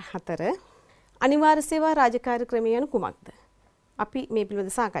 ප්‍රශ්න අංක 4 අනිවාර්ය සේවා රාජකාරී ක්‍රමය යනු කුමක්ද? අපි මේ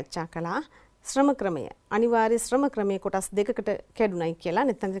පිළිබඳව සාකච්ඡා කළා. ශ්‍රම ක්‍රමය අනිවාර්ය ශ්‍රම ක්‍රමයේ කොටස් දෙකකට කැඩුනයි කියලා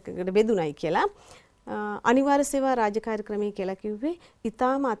නැත්නම් දෙකකට බෙදුනයි කියලා අනිවාර්ය සේවා රාජකාරී ක්‍රමය කියලා කිව්වේ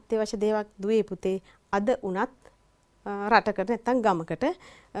ඊටාම අත්‍යවශ්‍ය දෙයක් දුවේ පුතේ අද උනත් රටකට නැත්නම් ගමකට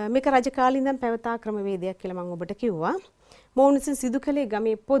මේක රජකාලේ ඉඳන් පැවතා ක්‍රමවේදයක් කියලා මම ඔබට කිව්වා. මොවුන් විසින් සිදු කළේ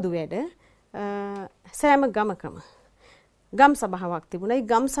ගමේ පොදු වැඩ සෑම ගමකම ගම් සභාවක් තිබුණා. ඒ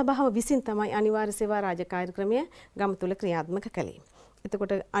ගම් සභාව විසින් තමයි අනිවාර්ය සේවා රාජකාරී ක්‍රමය ගම තුල ක්‍රියාත්මක කළේ.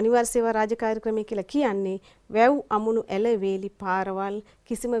 එතකොට අනිවාර්ය සේවා රාජකාරී ක්‍රමය කියලා කියන්නේ වැව් අමුණු ඇලවේලි පාරවල්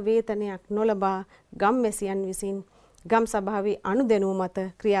කිසිම වේතනයක් නොලබා ගම්වැසියන් විසින් ගම් සභාවේ අනුදැනුම මත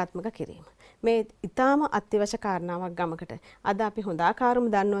ක්‍රියාත්මක කිරීම. මේ ඊටාම අත්‍යවශ්‍ය කාරණාවක් ගමකට. අද අපි හොඳ ආකාරම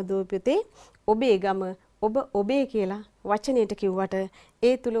දන්නවා දෝපිතේ ඔබේ ගම ඔබ ඔබේ කියලා වචනයට කිව්වට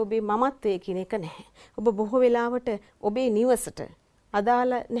ඒ තුල ඔබේ මමත්වයේ කියන එක නැහැ. ඔබ බොහෝ වෙලාවට ඔබේ නිවසට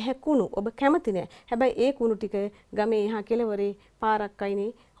අදාළ නැහැ කුණු ඔබ කැමති නැහැ. හැබැයි ඒ කුණු ටික ගමේ එහා කෙළවරේ පාරක්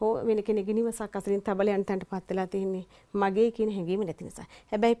අයිනේ හෝ වෙන කෙනෙකුගේ නිවසක් අතරින් තබලයන් තැනටපත් වෙලා තින්නේ මගේ කියන හැඟීම නැති නිසා.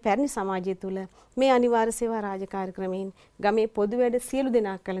 හැබැයි පැරණි සමාජය තුල මේ අනිවාර්ය සේවා රාජකාරී ක්‍රමයෙන් ගමේ පොදු වැඩ සියලු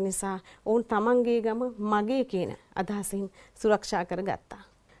දෙනා කළ නිසා ඔවුන් තමන්ගේ ගම මගේ කියන අදහසින් සුරක්ෂා කරගත්තා.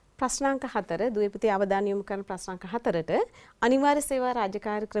 ප්‍රශ්නාංක 4 දුවේ පුතේ අවධානය යොමු කරන ප්‍රශ්නාංක 4ට අනිවාර්ය සේවා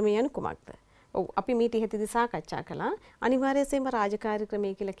රාජකාරී ක්‍රමය යනු කුමක්ද? ඔව් අපි මීට ඉහතදී සාකච්ඡා කළා. අනිවාර්ය සේවා රාජකාරී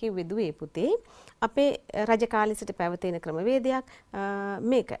ක්‍රමය කියලා කිව්වේ දුවේ පුතේ අපේ රජ කාලේ සිට පැවතෙන ක්‍රමවේදයක්.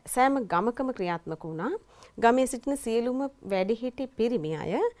 මේක සෑම ගමකම ක්‍රියාත්මක වුණා. ගමේ සිටින සියලුම වැඩිහිටි පිරිමි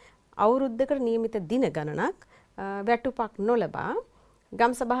අය අවුරුද්දකට නියමිත දින ගණනක් වැටුපක් නොලබා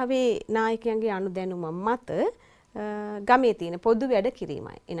ගම් සභාවේ නායකයන්ගේ අනුදැනුම මත ගමේ තියෙන පොදු වැඩ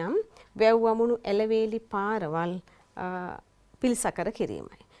කිරීමයි. එනම් වැව් වමුණු ඇලවේලි පාරවල් පිළිසකර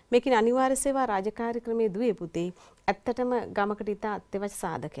කිරීමයි. මේකේ අනිවාර්ය සේවා රාජකාරී ක්‍රමයේ දුවේ පුතේ ඇත්තටම ගමකට ඉතා අත්‍යවශ්‍ය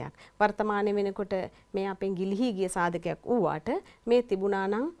සාධකයක්. වර්තමානයේ වෙනකොට මේ අපෙන් ගිලිහි ගිය සාධකයක් වූාට මේ තිබුණා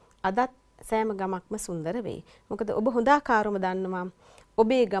නම් අදත් සෑම ගමක්ම සුන්දර වෙයි. මොකද ඔබ හොඳ ආකාරවම දන්නවා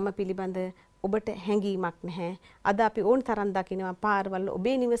ඔබේ ගම පිළිබඳ ඔබට හැඟීමක් නැහැ. අද අපි ඕන තරම් දකිනවා පාරවල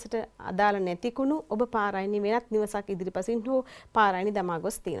ඔබේ නිවසට අදාළ නැතිකුණු ඔබ පාරයිනි වෙනත් නිවසක් ඉදිරිපසින් හෝ පාරයිනි දමා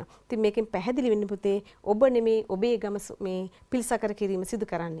ගොස් තියෙනවා. ඉතින් මේකෙන් පැහැදිලි වෙන්න පුතේ ඔබ නෙමේ ඔබේ ගම මේ පිළිසකර කිරීම සිදු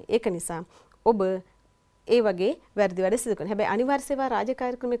කරන්නේ. ඒක නිසා ඔබ ඒ වගේ වැරදි වැඩ සිදු කරනවා. හැබැයි අනිවාර්ය සේවා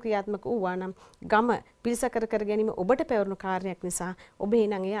රාජකාරී ක්‍රියාත්මක වූවා නම් ගම පිළිසකර කර ගැනීම ඔබට පැවරුණු කාර්යයක් නිසා ඔබ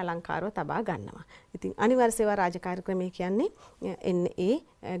එනං ඒ අලංකාරව තබා ගන්නවා. ඉතින් අනිවාර්ය සේවා රාජකාරී ක්‍රමය කියන්නේ එන්නේ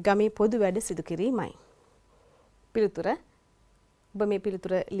ඒ ගමේ පොදු වැඩ සිදු කිරීමයි. පිළිතුර ඔබ මේ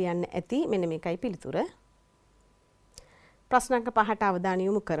පිළිතුර ලියන්න ඇති. මෙන්න මේකයි පිළිතුර. ප්‍රශ්න අංක 5ට අවධානය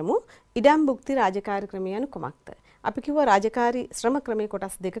යොමු කරමු. ඉඩම් භුක්ති රාජකාරී ක්‍රමය යනු කුමක්ද? අපි කිව්වා රාජකාරී ශ්‍රම ක්‍රමයේ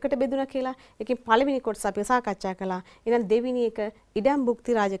කොටස් දෙකකට බෙදුණා කියලා. ඒකෙන් පළවෙනි කොටස අපි සාකච්ඡා කළා. එහෙනම් දෙවෙනි එක ඉඩම්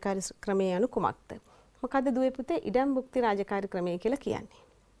භුක්ති රාජකාරී ක්‍රමය යනු කුමක්ද? මොකද්ද දුවේ පුතේ ඉඩම් භුක්ති රාජකාරී ක්‍රමය කියලා කියන්නේ?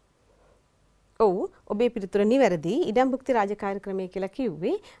 ඔව් ඔබේ පිළිතුර නිවැරදි. ඉඩම් භුක්ති රාජකාරී ක්‍රමය කියලා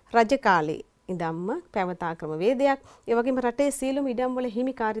කිව්වේ රජ කාලේ ඉඳන්ම පැවතා ක්‍රමවේදයක්. ඒ වගේම රටේ සියලුම ඉඩම් වල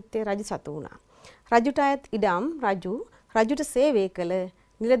හිමිකාරීත්වය රජු සතු වුණා. රජුට අයත් ඉඩම් රජුට සේවය කළ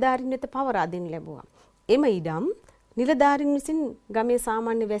නිලධාරීන් වෙත පවරා දෙනු ලැබුවා. එම ඉඩම් නිලධාරීන් විසින් ගමේ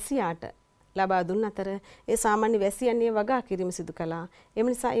සාමාන්‍ය වැසියාට ලබා දුන් අතර ඒ සාමාන්‍ය වැසියන්ගේ වගා කිරීම සිදු කළා. එම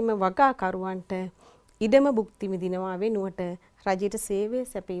නිසා එම වගාකරුවන්ට ඉඩම භුක්ති විඳිනවා වෙනුවට රජයට සේවය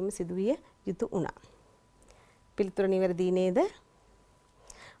සැපයීම සිදු විය යුතු වුණා. පිළිතුර නිවැරදි නේද?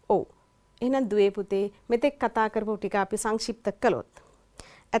 ඔව්. එහෙනම් දුවේ පුතේ මෙතෙක් කතා කරපු ටික අපි සංක්ෂිප්ත කළොත්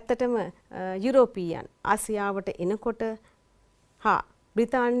ඇත්තටම යුරෝපීයන් ආසියාවට එනකොට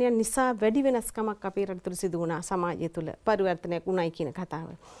බ්‍රිතාන්‍යයන් නිසා වැඩි වෙනස්කමක් අපේ රට තුළ සිදු වුණා. සමාජය තුළ පරිවර්තනයක් වුණයි කියන කතාව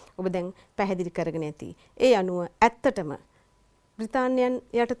ඔබ දැන් පැහැදිලි කරගෙන ඇති. ඒ අනුව ඇත්තටම බ්‍රිතාන්‍යයන්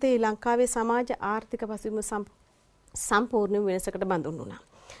යටතේ ලංකාවේ සමාජ ආර්ථික පසුබිම සම්පූර්ණ වෙනසකට බඳුන් වුණා.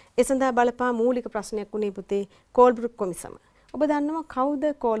 ඒ සඳහා බලපා මූලික ප්‍රශ්නයක් වුණේ පුතේ කෝල්බෘක් කොමිසම. ඔබ දන්නවා කවුද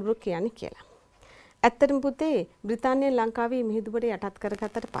කෝල්බෘක් කියන්නේ කියලා? ඇත්තටම පුතේ බ්‍රිතාන්‍යයන් ලංකාවේ මිහිඳුබඩ යටත්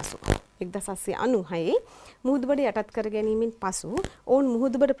කරගත්තට පසු 1896 මුහුදුබඩ යටත් කර ගැනීමෙන් පසු ඔවුන්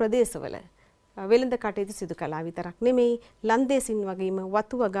මුහුදුබඩ ප්‍රදේශවල වෙළඳ කටයුතු සිදු කළා විතරක් නෙමෙයි ලන්දේසින් වගේම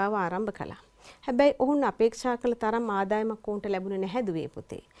වතු වගාව ආරම්භ කළා. හැබැයි ඔවුන් අපේක්ෂා කළ තරම් ආදායමක් ඔවුන්ට ලැබුණේ නැහැ දුවේ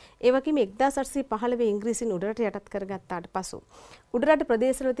පුතේ. ඒ වගේම 1815 ඉංග්‍රීසින් උඩරට යටත් කරගත්තාට පසු උඩරට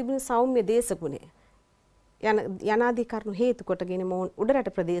ප්‍රදේශවල තිබුණු සෞම්‍ය දේශගුණය යනාදී කරුණු හේතු කොටගෙන මොවුන් උඩරට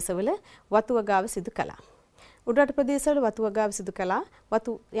ප්‍රදේශවල වතු වගාව සිදු කළා. උඩරට ප්‍රදේශවල වතු වගාව සිදු කළා.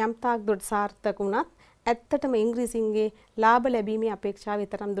 වතු යම් තාක් දුරට සාර්ථක වුණත් ඇත්තටම ඉංග්‍රීසින්ගේ ලාභ ලැබීමේ අපේක්ෂාව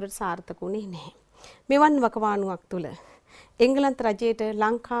තරම් දුරට සාර්ථක වුණේ නැහැ. මෙවන් වකවානුවක් තුළ එංගලන්ත රජයට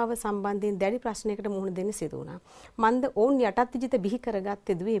ලංකාව සම්බන්ධයෙන් දැඩි ප්‍රශ්නයකට මුහුණ දෙන්න සිදු වුණා. මන්ද ඔවුන් යටත් විජිත බිහි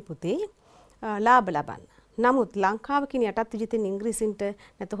කරගත්තේ දුවේ පුතේ ලාභ ලබන්න. නමුත් ලංකාව කියන යටත් විජිතෙන් ඉංග්‍රීසින්ට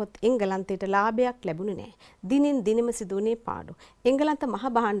නැතහොත් එංගලන්තයට ලාභයක් ලැබුණේ නැහැ. දිනෙන් දිනම සිදු වුණේ පාඩු. එංගලන්ත මහ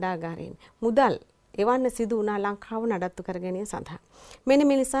භාණ්ඩාගාරයෙන් මුදල් එවන්න සිදු වුණා ලංකාව නඩත්තු කර ගැනීම සඳහා. මෙන්න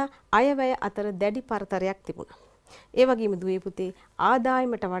මේ නිසා අයවැය අතර දැඩි පරතරයක් තිබුණා. ඒ වගේම දුවේ පුතේ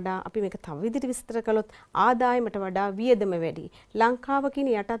ආදායමට වඩා අපි මේක තව විදිහට විස්තර කළොත් ආදායමට වඩා වියදම වැඩි. ලංකාව කියන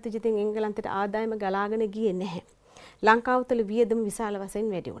යටත් විජිතෙන් එංගලන්තයට ආදායම ගලාගෙන ගියේ නැහැ. ලංකාව තුළ වියදම විශාල වශයෙන්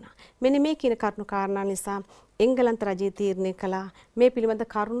වැඩි වුණා. මෙන්න මේ කියන කරුණු කාරණා නිසා එංගලන්ත රජය තීරණය කළා මේ පිළිබඳ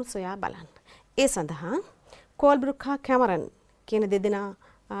කරුණු සොයා බලන්න. ඒ සඳහා කෝල්බෘක් හා කැමරන් කියන දෙදෙනා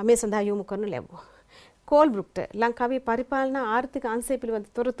මේ සඳහා යොමු කරනු ලැබුවා. කෝල්බෘක්ට ලංකාවේ පරිපාලන ආර්ථික අංශය පිළිබඳ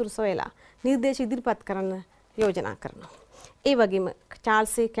තොරතුරු සොයලා නිර්දේශ ඉදිරිපත් කරන්න යෝජනා කරනවා. ඒ වගේම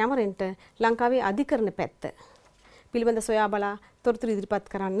චාල්සේ කැමරන්ට ලංකාවේ අධිකරණ පැත්ත පිළිබඳ සොයා බලා තොරතුරු ඉදිරිපත්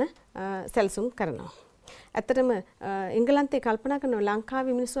කරන්න සැලසුම් කරනවා. ඇත්තටම එංගලන්තේ කල්පනා කරනවා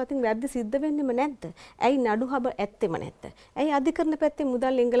ලංකාවේ මිනිස්සු අතින් වැරදි සිද්ධ වෙන්නෙම නැද්ද? ඇයි නඩුහබ ඇත්තෙම නැත්ද? ඇයි අධිකරණ පැත්තේ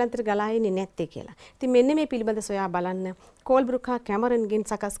මුදල් එංගලන්තයට ගලා එන්නේ නැත්තේ කියලා. ඉතින් මෙන්න මේ පිළිබඳ සොයා බලන්න කෝල්බෘක් හා කැමරන්ගෙන්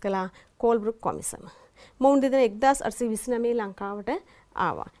සකස් කළා කෝල්බෘක් කොමිසම. මොවුන් දෙදෙනා 1829 ලංකාවට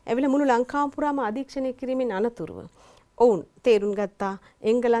ආවා. එවිල මුළු ලංකාව පුරාම අධීක්ෂණය කිරීමෙන් අනතුරුව ඔවුන් තේරුම් ගත්තා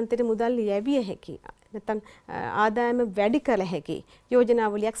එංගලන්තයට මුදල් යැවිය හැකි නැත්නම් ආදායම වැඩි කළ හැකි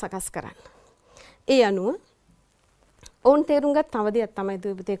යෝජනාවලියක් සකස් කරන්න. ඒ අනුව ඔවුන් තේරුම් ගත් තව දෙයක් තමයි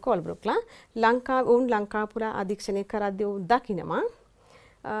දුපතේ කෝල්බෘක්ලා ඔවුන් ලංකාව පුරා අධීක්ෂණය කරද්දී ඔවුන් දකිනවා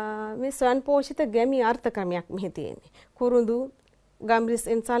මේ ස්වයං පෝෂිත ගැමි අර්ථකමයක් මෙහි තියෙන්නේ. කුරුඳු ගම්රිස්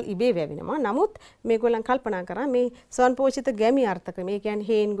එන්සල් ඉබේ වැවෙනවා. නමුත් මේගොල්ලන් කල්පනා කරා මේ ස්වයං පෝෂිත ගැමි අර්ථකම. ඒ කියන්නේ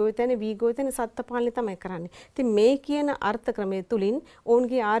හේන් ගොවිතැන වී ගොවිතැන සත්ත්ව පාලනය තමයි කරන්නේ. ඉතින් මේ කියන අර්ථක්‍රමය තුලින්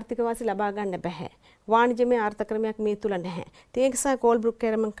ඔවුන්ගේ ආර්ථික වාසි ලබා ගන්න බෑ. වාණිජමය අර්ථක්‍රමයක් මේ තුල නැහැ. ඒ නිසා කෝල්බෘක්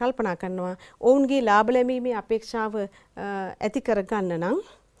කැමරන් කල්පනා කරනවා ඔවුන්ගේ ලාභ ලැබීමේ අපේක්ෂාව ඇති කර ගන්න නම්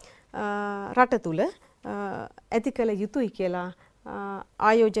රට තුල ඇති කළ යුතුයි කියලා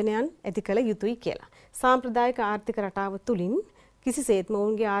ආයෝජනයන් ඇති කළ යුතුයි කියලා. සාම්ප්‍රදායික ආර්ථික රටාව තුලින් කිසිසේත්ම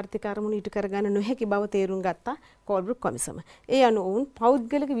ඔවුන්ගේ ආර්ථික අරමුණු ඉටු කරගන්න නොහැකි බව තේරුම් ගත්තා කෝල්බ්‍රුක් කොමිසම. ඒ අනුව ඔවුන්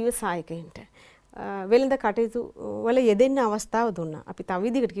පෞද්ගලික ව්‍යවසායකයින්ට වෙළඳ කටයුතු වල යෙදෙන්න අවස්ථාව දුන්නා. අපි තව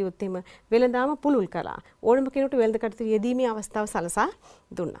විදිහකට කිව්වොත් එහෙම වෙළඳාම පුළුල් කළා. ඕනම කෙනෙකුට වෙළඳ කටයුතු යෙදීමේ අවස්ථාව සලසා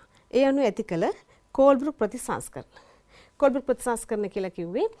දුන්නා. ඒ අනුව ඇති කළ කෝල්බ්‍රුක් ප්‍රතිසංස්කරණ. කෝල්බ්‍රුක් ප්‍රතිසංස්කරණ කියලා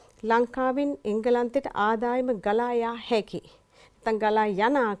කිව්වේ ලංකාවෙන් එංගලන්තයට ආදායම ගලා යා හැකි. නැත්නම් ගලා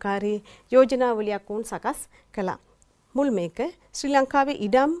යන ආකාරයේ යෝජනාවලියක් වුන් සකස් කළා. මුල් මේක ශ්‍රී ලංකාවේ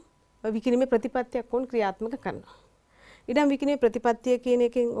ඉඩම් විකිණීමේ ප්‍රතිපත්තියක් වුන් ක්‍රියාත්මක කරනවා. ඉඩම් විකිණීමේ ප්‍රතිපත්තිය කියන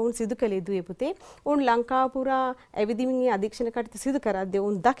එකෙන් ඔවුන් සිදු කළේ දුවේ පුතේ. ඔවුන් ලංකාව පුරා ඇවිදිමින් අධීක්ෂණ කටයුතු සිදු කරද්දී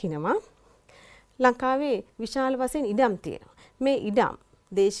ඔවුන් දකිනවා ලංකාවේ විශාල වශයෙන් ඉඩම් තියෙනවා. මේ ඉඩම්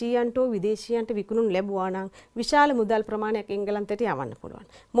දේශීයන්ට විදේශීයන්ට විකුණුම් ලැබුවා නම් විශාල මුදල් ප්‍රමාණයක් එංගලන්තයට යවන්න පුළුවන්.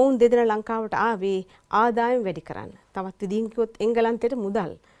 මොවුන් දෙදෙනා ලංකාවට ආවේ ආදායම් වැඩි කරන්න. තවත් විදිහින් කිව්වොත් එංගලන්තයට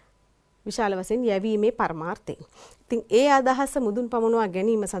මුදල් විශාල වශයෙන් යැවීමේ පරමාර්ථයෙන්. ඉතින් ඒ අදහස මුදුන් පමුණවා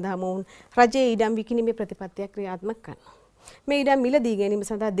ගැනීම සඳහා මොවුන් රජයේ ඉඩම් විකිණීමේ ප්‍රතිපත්තියක් ක්‍රියාත්මක කරනවා. මේ ඉඩම් මිලදී ගැනීම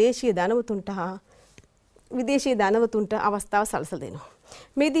සඳහා දේශීය ධනවතුන්ට හා විදේශීය ධනවතුන්ට අවස්ථාව සලසලා දෙනවා.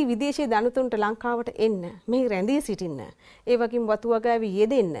 මේදී විදේශීය ධනවතුන්ට ලංකාවට එන්න, මෙහි රැඳී සිටින්න, ඒ වගේම වතු වගාවේ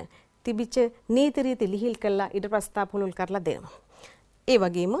යෙදෙන්න තිබිච්ච නීති රීති ලිහිල් කළා ඉඩ ප්‍රස්තාව පුළුල් කරලා දෙනවා. ඒ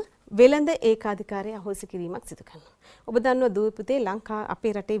වගේම වෙළඳ ඒකාධිකාරය අහෝසි කිරීමක් සිදු කරනවා. ඔබ දන්නවා දුවේ පුතේ ලංකා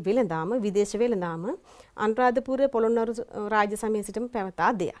අපේ රටේ වෙළඳාම විදේශ වෙළඳාම අනුරාධපුර පොළොන්නරු රාජ්‍ය සමයේ සිටම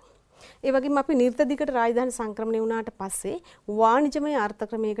පැවතා දෙයක්. ඒ වගේම අපි නිර්තදිකට රාජධානි සංක්‍රමණය වුණාට පස්සේ වාණිජමය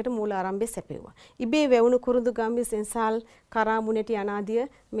අර්ථක්‍රමයකට මූල ආරම්භය සැපෙවුවා. ඉබේ වැවුණු කුරුඳු ගම්බි සෙන්සාල් කරාමුණටි අනාදිය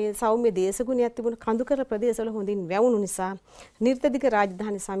මේ සෞම්‍ය දේශගුණයක් තිබුණ කඳුකර ප්‍රදේශවල හොඳින් වැවුණු නිසා නිර්තදික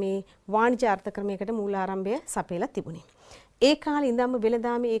රාජධානි සමයේ වාණිජ අර්ථක්‍රමයකට මූල ආරම්භය සපයලා තිබුණේ. ඒ කාලේ ඉඳන්ම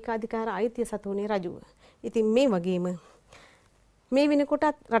වෙළඳාමේ ඒකාධිකාර අයිතිය සතුනේ රජුව. ඉතින් මේ වගේම මේ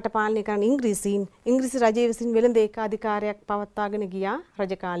වෙනකොටත් රට පාලනය කරන ඉංග්‍රීසි රජය විසින් වෙළඳ ඒකාධිකාරයක් පවත්වාගෙන ගියා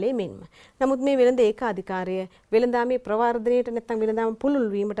රජ කාලයේ මෙන්ම. නමුත් මේ වෙළඳ ඒකාධිකාරය වෙළඳාමේ ප්‍රවර්ධනයට නැත්නම් වෙළඳාම පුළුල්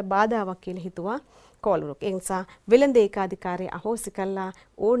වීමට බාධාවක් කියලා හිතුවා කෝල්බ්‍රුක්. ඒ නිසා වෙළඳ ඒකාධිකාරය අහෝසි කළා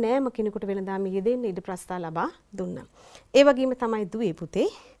ඕනෑම කෙනෙකුට වෙළඳාමේ යෙදෙන්න ඉඩ ප්‍රස්තාව ලබා දුන්නා. ඒ වගේම තමයි දුවේ පුතේ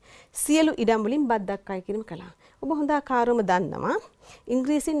සියලු ඉඩම් වලින් බද්දක් අය කිරීම කළා. ඔබ හොඳ ආකාරවම දන්නවා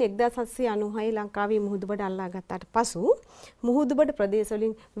ඉංග්‍රීසින් 1796 ලංකාවේ මුහුදුබඩ අල්ලා ගත්තාට පසු මුහුදුබඩ ප්‍රදේශ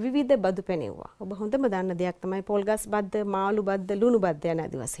වලින් විවිධ බදු පැනෙව්වා. ඔබ හොඳම දන්න දෙයක් තමයි පොල්ගස් බද්ද, මාළු බද්ද, ලුණු බද්ද යන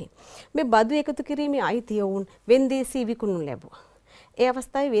ආදී වශයෙන්. මේ බදු එකතු කිරීමේ අයිතිය වුන් වෙන්දේසී විකුණුම් ලැබුවා. ඒ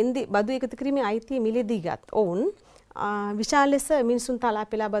අවස්ථාවේ බදු එකතු කිරීමේ අයිතිය මිලදී ගත් ඔවුන් විශාල ලෙස මිනිසුන් තලා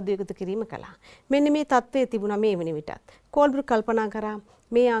පෙළා බදු එකතු කිරීම කළා. මෙන්න මේ තත්ත්වයේ තිබුණා මේ වෙන විටත්. කෝල්බ්‍රුක් කල්පනා කරා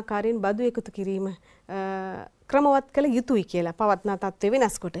මේ ආකාරයෙන් බදු එකතු කිරීම ක්‍රමවත් කළ යුතුයි කියලා පවත්නා තත්ත්වය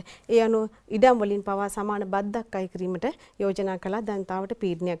වෙනස් කොට ඒ අනුව ඉඩම් වලින් පවා සමාන බද්දක් අය කිරීමට යෝජනා කළා ජනතාවට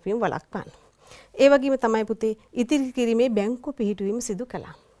පීඩනයක් වීම වළක්වන්න. ඒ වගේම තමයි පුතේ ඉතිරි කිරීමේ බැංකු පිහිටුවීම සිදු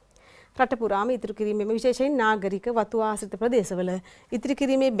කළා. රට පුරාම ඉතිරි කිරීමේ විශේෂයෙන් නාගරික වතු ආශ්‍රිත ප්‍රදේශවල ඉතිරි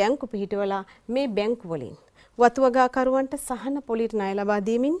කිරීමේ බැංකු පිහිටවලා මේ බැංකු වලින් වතු වගාකරුවන්ට සහන පොලියට ණය ලබා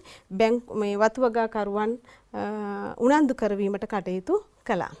දීමින් මේ වතු වගාකරුවන් උනන්දු කරවීමට කටයුතු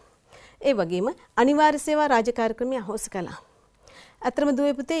කළා. ඒ වගේම අනිවාර්ය සේවා රාජකාරී ක්‍රමය අහෝසි කළා. අතරම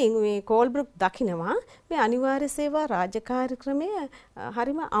දුවේ පුතේ මේ කෝල්බ්‍රුක් දකිනවා මේ අනිවාර්ය සේවා රාජකාරී ක්‍රමය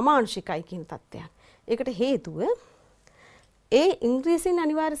හරිම අමානුෂිකයි කියන තත්ත්වයක්. ඒකට හේතුව ඒ ඉංග්‍රීසින්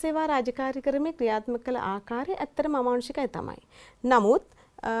අනිවාර්ය සේවා රාජකාරී ක්‍රමය ක්‍රියාත්මක කළ ආකාරය ඇත්තටම අමානුෂිකයි තමයි. නමුත්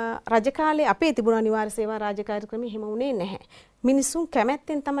රජ කාලේ අපේ තිබුණ අනිවාර්ය සේවා රාජකාරී ක්‍රමය එහෙම වුණේ නැහැ. මිනිසුන්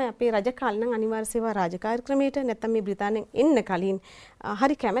කැමැත්තෙන් තමයි අපේ රජ කාලේ නම් අනිවාර්ය සේවා රාජකාරී ක්‍රමයට නැත්නම් මේ බ්‍රිතාන්‍යයෙන් එන්න කලින්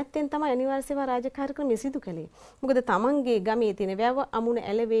හරි කැමැත්තෙන් තමයි අනිවාර්ය සේවා රාජකාරී ක්‍රමය සිදු කළේ. මොකද තමන්ගේ ගමේ තියෙන වැව අමුණ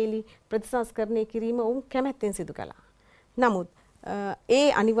ඇලවේලි ප්‍රතිසංස්කරණය කිරීම ඔවුන් කැමැත්තෙන් සිදු කළා. නමුත්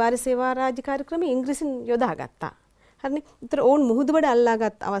ඒ අනිවාර්ය සේවා රාජකාරී ක්‍රමය ඉංග්‍රීසින් යොදාගත්තා. හරිනේ. ඒතර ඔවුන් මුහුදුබඩ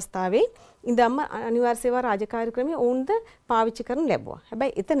අල්ලාගත් අවස්ථාවේ ඉඳන්ම අනිවාර්ය සේවා රාජකාරී ක්‍රමය ඔවුන්ද පාවිච්චි කරන්න ලැබුවා.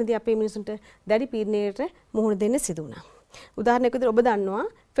 හැබැයි එතනදී අපේ මිනිසුන්ට දැඩි පීඩනයකට මුහුණ දෙන්න සිදු වුණා. උදාහරණයක් විදිහට ඔබ දන්නවා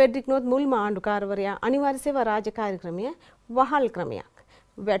ෆෙඩරික් නෝත් මුල්ම ආණ්ඩුකාරවරයා අනිවාර්ය සේවා රාජකාරී ක්‍රමය වහල් ක්‍රමයක්.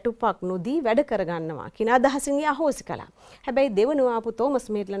 වැටුපක් නොදී වැඩ කරගන්නවා කියන අදහසින් අහෝසි කළා. හැබැයි දෙවනුව ආපු තෝමස්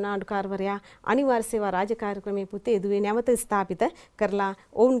මේට්ලන් ආණ්ඩුකාරවරයා අනිවාර්ය සේවා රාජකාරී ක්‍රමයේ පුතේ දුවේ නැවත ස්ථාපිත කරලා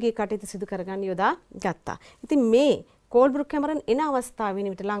ඔවුන්ගේ කටයුතු සිදු කරගන්න යොදා ගත්තා. ඉතින් මේ කෝල්බ්‍රුක් කැමරන් එන අවස්ථාවේ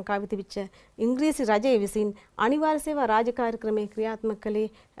විතර ලංකාවේ තිබිච්ච ඉංග්‍රීසි රජය විසින් අනිවාර්ය සේවා රාජකාරී ක්‍රමයේ ක්‍රියාත්මක කළේ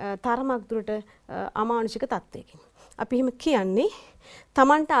තරමක් දුරට අමානුෂික තත්ත්වයකින්. අපි එහෙම කියන්නේ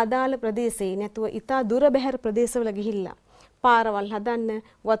Tamanට අදාළ ප්‍රදේශේ නැතුව ඊටා දුර බැහැර ප්‍රදේශවල ගිහිල්ලා පාරවල් හදන්න,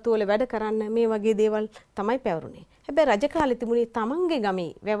 වතු වල වැඩ කරන්න මේ වගේ දේවල් තමයි පැවරුනේ. හැබැයි රජ කාලේ තිබුණේ තමන්ගේ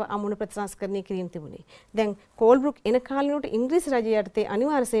ගමේ වැව අමුණ ප්‍රතිසංස්කරණය කිරීම තිබුණේ. දැන් කෝල්බෘක් එන කාලේනොට ඉංග්‍රීසි රජය යටතේ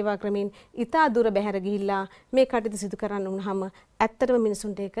අනිවාර්ය සේවා ක්‍රමයෙන් ඉතා දුර බැහැර ගිහිල්ලා මේ කටයුතු සිදු කරන්න වුණාම ඇත්තටම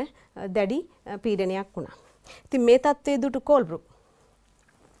මිනිසුන්ට ඒක දැඩි පීඩනයක් වුණා. ඉතින් මේ තත්ත්වයේ දුටු කෝල්බෘක්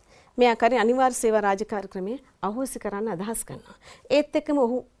මේ ආකාරයෙන් අනිවාර්ය සේවා රාජකාරී ක්‍රමයේ අහෝසි කරන්න අදහස් කරනවා. ඒත් එක්කම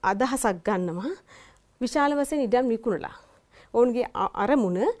ඔහු අදහසක් ගන්නවා විශාල වශයෙන් ඉඩම් විකුණලා. ඔවුන්ගේ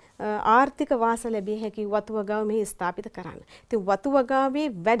අරමුණ ආර්ථික වාස ලැබිය හැකි වතු වගාව මෙහි ස්ථාපිත කරන්න. ඉතින් වතු වගාවේ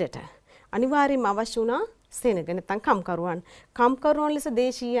වැඩට අනිවාර්යයෙන්ම අවශ්‍ය වුණා සෙනග නැත්නම් කම්කරුවන් ලෙස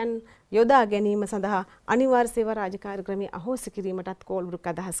දේශීයන් යොදා ගැනීම සඳහා අනිවාර්ය සේවා රාජකාරී ක්‍රමයේ අහෝසි කිරීමටත් කෝල්බෘක්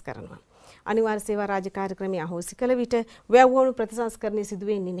අදහස් කරනවා. අනිවාර්ය සේවා රාජකාරී ක්‍රමයේ අහෝසි කළ විට වැව්වණු ප්‍රතිසංස්කරණය සිදු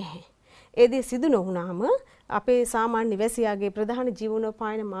වෙන්නේ නැහැ. ඒ දේ සිදු නොවුනහම අපේ සාමාන්‍ය වැසියාගේ ප්‍රධාන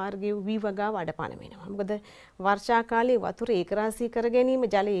ජීවනෝපායන මාර්ගය වී වගාව අඩපණ වෙනවා. මොකද වර්ෂා කාලයේ වතුර ඒකරාශී කර ගැනීම,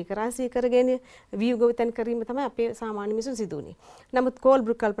 ජලය ඒකරාශී කරගෙන වී ගොවිතැන් කිරීම තමයි අපේ සාමාන්‍ය මිනිසුන් සිදුවන්නේ. නමුත්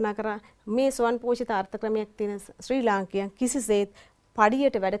කෝල්බෘක් කල්පනා කරා මේ ස්වයං පෝෂිත ආර්ථ ක්‍රමයක් තියෙන ශ්‍රී ලාංකිකයන් කිසිසේත්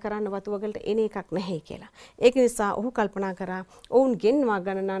පඩියට වැඩ කරන්න වතු වගලට එන එකක් නැහැ කියලා. ඒක නිසා ඔහු කල්පනා කරා ඔවුන් ගෙන්වා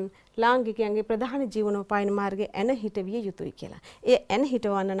ගණනන් ලාංකිකයන්ගේ ප්‍රධාන ජීවනෝපායන මාර්ගයේ ඇන හිටවිය යුතුයි කියලා. ඒ ඇන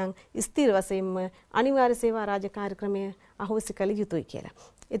හිටවන්න නම් ස්ථිර වශයෙන්ම අනිවාර්ය සේවා රාජකාරී ක්‍රමය අහෝසි කළ යුතුයි කියලා.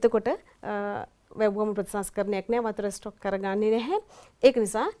 එතකොට වැව්වම ප්‍රතිසංස්කරණයක් නෑ, වතුර ස්ටොක් කරගන්නේ නැහැ. ඒක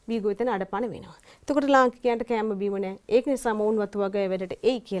නිසා වී ගොවිතැන අඩපණ වෙනවා. එතකොට ලාංකිකයන්ට කෑම බීම නෑ. ඒක නිසා මොවුන් වතු වගාවේ වැඩට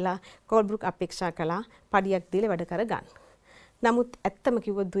එයි කියලා කෝල්බෘක් අපේක්ෂා කළා පඩියක් දීලා වැඩ කරගන්න. නමුත් ඇත්තම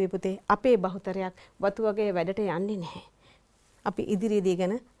කිව්වොත් දුවේ පුතේ අපේ බහුතරයක් වතු වගේ වැඩට යන්නේ නැහැ. අපි ඉදිරියේදී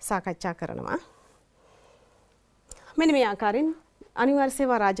ගැන සාකච්ඡා කරනවා. මෙන්න මේ ආකාරයෙන් අනිවාර්ය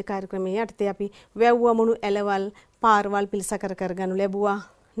සේවා රාජකාරී ක්‍රමයේ යටතේ අපි වැව්වමුණු එළවල් පාරවල් පිළිසකර කරගනු ලැබුවා.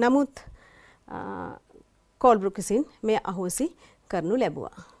 නමුත් කෝල්බෘක් විසින් මේ අහෝසි කරනු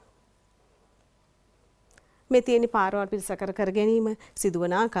ලැබුවා. මේ තියෙන පාරවල් පිළිසකර කර ගැනීම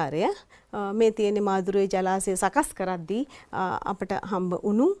සිදුවන ආකාරය මේ තියෙන මාදුරේ ජලාශය සකස් කරද්දී අපට හම්බ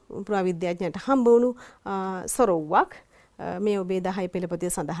වුණු පුරාවිද්‍යාඥයන්ට හම්බ වුණු සොරව්වක් මේ ඔබේ 10 පෙළ පොතේ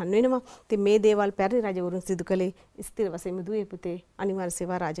සඳහන් වෙනවා. ඉතින් මේ දේවල් පැරණි රජවරුන් සිදු කළේ ස්ථිර වශයෙන්ම දුවේ පුතේ අනිවාර්ය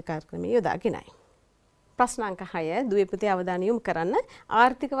සේවා රාජකාරී ක්‍රමයේ යොදාගෙනයි. ප්‍රශ්න අංක 6 දුවේ පුතේ අවධානය යොමු කරන්න.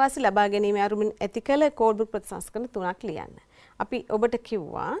 ආර්ථික වාසි ලබා ගැනීම අරුමින් ඇති කළ කෝල්බෘක් ප්‍රතිසංස්කරණ 3ක් ලියන්න. අපි ඔබට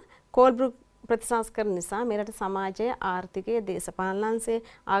කිව්වා කෝල්බෘක් ප්‍රතිසංස්කරණ නිසා මෙරට සමාජය, ආර්ථිකය, දේශපාලන අංශය,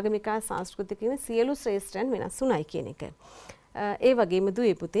 ආගමික සංස්කෘතික කියන සියලු ශ්‍රේෂ්ඨයන් වෙනස් වුණයි කියන එක. ඒ වගේම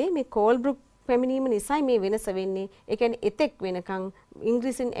දුවේ පුතේ මේ කෝල්බෘක් පැමිණීම නිසා මේ වෙනස වෙන්නේ. ඒ කියන්නේ එතෙක් වෙනකන්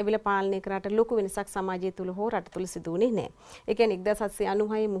ඉංග්‍රීසියෙන් ඇවිල්ලා පාලනය කරාට ලොකු වෙනසක් සමාජය තුල හෝ රට තුල සිදු වුණේ නැහැ. ඒ කියන්නේ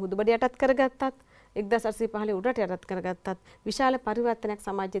 1796 මුහුදුබඩ යටත් කරගත්තත් 1815 උඩට යටත් කරගත්තත් විශාල පරිවර්තනයක්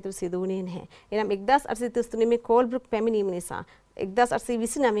සමාජය තුළ සිදු වුණේ නැහැ. එනම් 1833 මේ කෝල්බෘක් පැමිණීම නිසා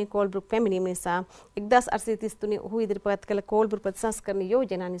 1829 කෝල්බෘක් පැමිණීම නිසා 1833 ඔහු ඉදිරිපත් කළ කෝල්බෘක් ප්‍රතිසංස්කරණ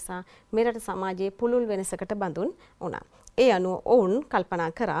යෝජනා නිසා මෙරට සමාජයේ පුළුල් වෙනසකට බඳුන් වුණා. ඒ අනුව ඔවුන්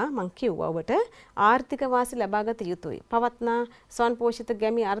කල්පනා කරා මං කිව්වා ඔබට ආර්ථික වාසි ලබාගත යුතුයි. පවත්නා ස්වයංපෝෂිත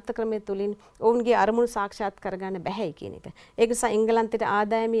ගැමි අර්ථ ක්‍රමය තුලින් ඔවුන්ගේ අරමුණු සාක්ෂාත් කරගන්න බැහැයි කියන එක. ඒක නිසා එංගලන්තයට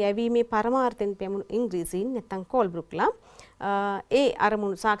ආදායම යැවීමේ පරමාර්ථයෙන් පැමුණු ඉංග්‍රීසීන් නැත්නම් කෝල්බෘක්ලා ඒ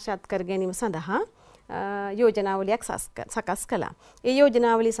අරමුණු සාක්ෂාත් කර ගැනීම සඳහා යෝජනාවලියක් සකස් කළා. ඒ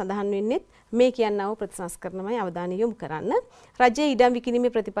යෝජනාවලිය සඳහන් වෙන්නේ මේ කියනා වූ ප්‍රතිසංස්කරණමයි අවධානය යොමු කරන්න. රජයේ ඉඩම්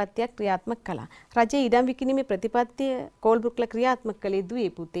විකිණීමේ ප්‍රතිපත්තියක් ක්‍රියාත්මක කළා. රජයේ ඉඩම් විකිණීමේ ප්‍රතිපත්තිය කෝල්බෘක්ලා ක්‍රියාත්මක කළේ දුවේ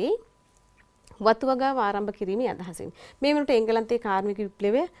පුතේ වතු වගාව ආරම්භ කිරීමේ අදහසින්. මේ වෙනකොට එංගලන්තයේ කාර්මික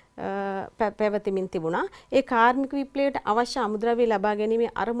විප්ලවය පැවතෙමින් තිබුණා. ඒ කාර්මික විප්ලවයට අවශ්‍ය අමුද්‍රව්‍ය ලබා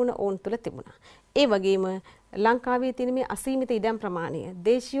ගැනීමේ අරමුණ ඕන් තුල තිබුණා. ඒ වගේම ලංකාවේ තියෙන මේ අසීමිත ඉඩම් ප්‍රමාණය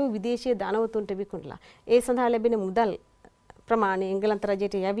දේශීය විදේශීය ධනවතුන්ට විකුණලා ඒ සඳහා ලැබෙන මුදල් ප්‍රමාණය එංගලන්ත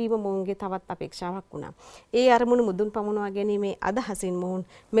රජයට යැවීම මොවුන්ගේ තවත් අපේක්ෂාවක් වුණා. ඒ අරමුණු මුදුන් පමුණවා ගැනීමේ අදහසින් මොවුන්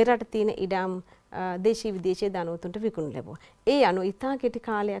මෙරට තියෙන ඉඩම් දේශීය විදේශීය ධනවතුන්ට විකුණු ලැබුවා. ඒ අනුව ඉතා කෙටි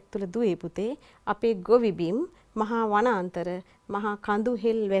කාලයක් තුළ දුවේ පුතේ අපේ ගොවිබිම් මහා වනාන්තර මහා කඳු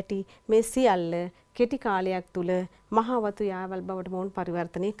හෙල් වැටි මේ සියල්ල කෙටි කාලයක් තුළ මහා වතු යාවල් බවට මොවුන්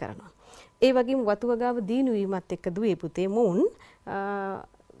පරිවර්තනය කරනවා. ඒ වගේම වතු වගාව දිනු වීමත් එක්ක දුවේ පුතේ මොවුන්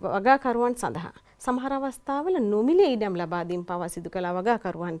වගාකරුවන් සඳහා සමහර අවස්ථාවල නොමිලේ ඉඩම් ලබා දීම පවා සිදු කළ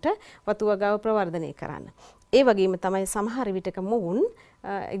වගාකරුවන්ට වතු වගාව ප්‍රවර්ධනය කරන්න. ඒ වගේම තමයි සමහර විටක මොවුන්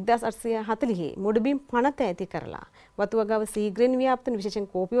 1840 මුඩබිම් පනත ඇති කරලා වතු වගාව සීග්‍රෙන් ව්‍යාප්ත වෙන විශේෂයෙන්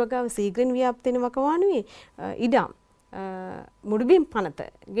කෝපි වගාව සීග්‍රෙන් ව්‍යාප්ත වෙන වකවානුවේ ඉඩම් මුඩුබිම් පනත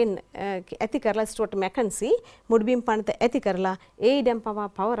ගෙන් ඇති කරලා ස්ටුවර්ට් මැකන්සි මුඩුබිම් පනත ඇති කරලා ඒ ඉඩම් පවා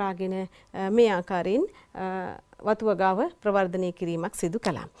පවරාගෙන මේ ආකාරයෙන් වතුවගාව ප්‍රවර්ධනය කිරීමක් සිදු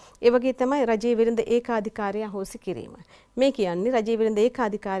කළා. ඒ වගේ තමයි රජයේ වෙළඳ ඒකාධිකාරිය අහෝසි කිරීම. මේ කියන්නේ රජයේ වෙළඳ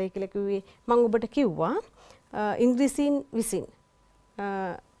ඒකාධිකාරිය කියලා කිව්වේ මම ඔබට කිව්වා ඉංග්‍රීසීන් විසින්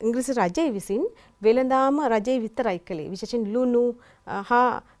ඉංග්‍රීසි රජය විසින් වෙළඳාම රජය විතරයි කළේ. විශේෂයෙන් ලුණු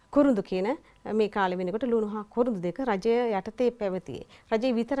හා කුරුඳු කියන මේ කාලෙ වෙනකොට ලුණු හා කුරුඳු දෙක රජය යටතේ පැවතියේ.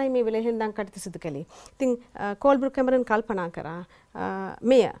 රජය විතරයි මේ වෙළඳාම් කටයුතු සිදු කළේ. ඉතින් කෝල්බෘක් කැමරන් කල්පනා කරා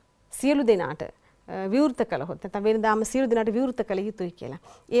මෙය සියලු දෙනාට විවෘත කළහොත් නැත්නම් වෙළඳාම සියලු දෙනාට විවෘත කළ යුතුයි කියලා.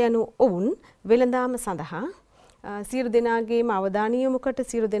 ඒ අනුව ඔවුන් වෙළඳාම සඳහා සියලු දෙනාගේම අවධානය යොමු කොට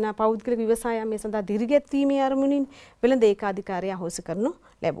සියලු දෙනා පෞද්ගලික ව්‍යවසායම් මේ සඳහා දිරිගැත්වීමේ අරමුණින් වෙළඳ ඒකාධිකාරිය අහෝසි කරනු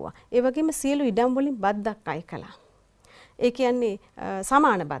ලැබුවා. ඒ වගේම සියලු ඉඩම් වලින් බද්දක් අය කළා. ඒ කියන්නේ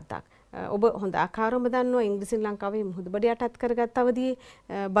සමාන බද්දක්. ඔබ හොඳ ආකාරවම දන්නවා ඉංග්‍රීසි ලංකාවේ මුහුදුබඩ යටත් කරගත්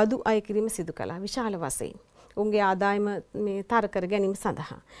අවදියේ බදු අය කිරීම සිදු කළා විශාල වශයෙන්. උන්ගේ ආදායම මේ තර කර ගැනීම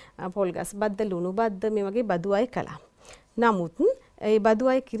සඳහා පොල් ගස් බද්ද ලුණු බද්ද මේ වගේ බදු අය කළා. නමුත් ඒ බදු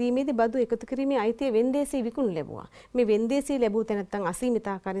අය කිරීමේදී බදු එකතු කිරීමේ අයිතිය වෙන්දේසී විකුණු ලැබුවා. මේ වෙන්දේසී ලැබුව තැනැත්තන් අසීමිත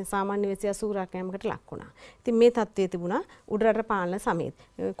ආකාරයෙන් සාමාන්‍ය වෙසියා සූරා කෑමකට ලක් වුණා. ඉතින් මේ තත්ත්වයේ තිබුණා උඩරට පාලන සමයේත්.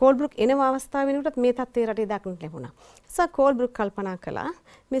 කෝල්බෘක් එන අවස්ථාව වෙනකොටත් මේ තත්ත්වයේ රටේ දක්නට ලැබුණා. නිසා කෝල්බෘක් කල්පනා කළා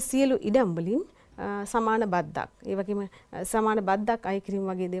මේ සියලු ඉඩම් වලින් සමාන බද්දක් ඒ වගේම සමාන බද්දක් අය කිරීම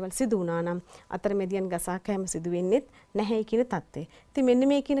වගේ දේවල් සිදු වුණා නම් අතරමැදියන් ගසා කෑම සිදු වෙන්නේ නැහැ කියන තත්ත්වය. ඉතින් මෙන්න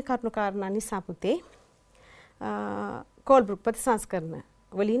මේ කියන කරුණු කාරණා නිසා පුතේ කෝල්බෘක් ප්‍රතිසංස්කරණ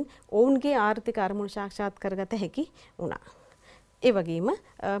වලින් ඔවුන්ගේ ආර්ථික අරමුණු සාක්ෂාත් කරගත හැකි වුණා. ඒ වගේම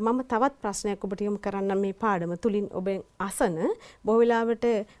මම තවත් ප්‍රශ්නයක් ඔබට යොමු කරන්නම් මේ පාඩම තුලින් ඔබෙන් අසන බොහෝ වෙලාවට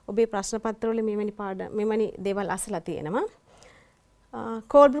ඔබේ ප්‍රශ්න පත්‍රවල මෙවැනි දේවල් අසලා තියෙනවා.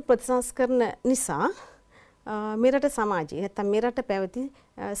 කෝල්බෘක් ප්‍රතිසංස්කරණ නිසා මෙරට සමාජයේ නැත්නම් මෙරට පැවති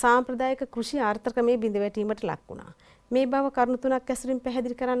සාම්ප්‍රදායික කෘෂි ආර්ථිකමේ බිඳවැටීමට ලක් වුණා. මේ බව කරුණු තුනක් ඇසුරින්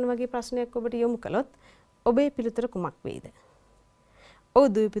පැහැදිලි කරන්න වගේ ප්‍රශ්නයක් ඔබට යොමු කළොත් ඔබේ පිළිතුර කුමක් වේද? ඔව්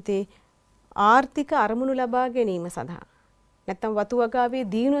දුපිතේ ආර්ථික අරමුණු ලබා ගැනීම සඳහා නැත්නම් වතුවගාවේ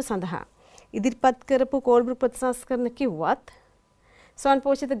දියුණුව සඳහා ඉදිරිපත් කරපු කෝල්බෘක් ප්‍රතිසංස්කරණ කිව්වත්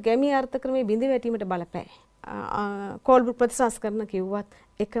ස්වයංපෝෂිත ගැමි ආර්ථිකමේ බිඳවැටීමට බලපෑ. කෝල්බෘක් ප්‍රතිසංස්කරණ කිව්වත්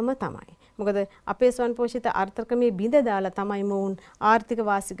එකම තමයි. මොකද අපේ ස්වයංපෝෂිත ආර්ථිකමේ බිඳ දාලා තමයි මොවුන් ආර්ථික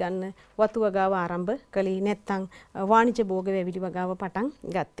වාසි ගන්න වතුවගාව ආරම්භ කළේ නැත්නම් වාණිජ භෝග වැවිලි වගාව පටන්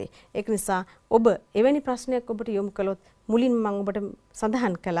ගත්තේ. ඒක නිසා ඔබ එවැනි ප්‍රශ්නයක් ඔබට යොමු කළොත් මුලින් මම ඔබට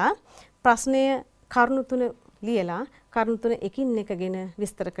සඳහන් කළා ප්‍රශ්නය කරුණු තුන ලියලා කරුණු තුන එකින් එකගෙන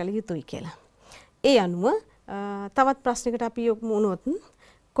විස්තර කළ යුතුයි කියලා. ඒ අනුව තවත් ප්‍රශ්නයකට අපි යොමු වුණොත්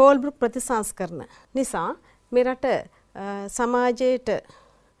කෝල්බෘක් ප්‍රතිසංස්කරණ නිසා මෙරට සමාජයට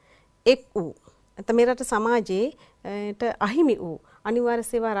එක් වූ නැත්නම් මෙරට සමාජයට අහිමි වූ අනිවාර්ය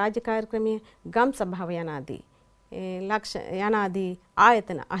සේවා රාජකාරී ගම් සභාව යනාදී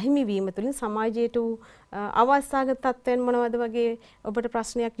ආයතන අහිමි වීම තුළින් සමාජයට වූ අවස්ථාගත තත්ත්වයන් මොනවද වගේ ඔබට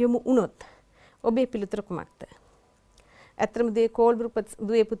ප්‍රශ්නයක් යොමු වුණොත් ඔබේ පිළිතුර කුමක්ද? ඇත්තම දේ කෝල්බෘක්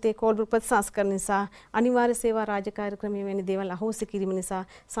කෝල්බෘක් ප්‍රතිසංස්කරණ නිසා අනිවාර්ය සේවා රාජකාරී ක්‍රමයේ වැනි දේවල් අහෝසි කිරීම නිසා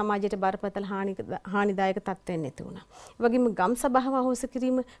සමාජයට බරපතල හානිදායක තත්ත්වයන් නැති වුණා. ඒ වගේම ගම් සභාව අහෝසි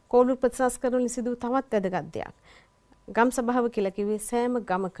කිරීම කෝල්බෘක් ප්‍රතිසංස්කරණ වලින් සිදු තවත් වැදගත් දෙයක්. ගම් සභාව කියලා කිව්වේ සෑම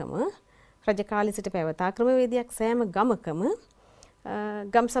ගමකම රජ කාලේ සිට පැවතා ක්‍රමවේදයක් සෑම ගමකම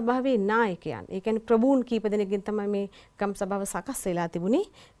ගම් සභාවේ නායකයන් ඒ කියන්නේ ප්‍රභූන් කීප දෙනෙක්ගෙන් තමයි මේ ගම් සභාව සකස් වෙලා තිබුණේ.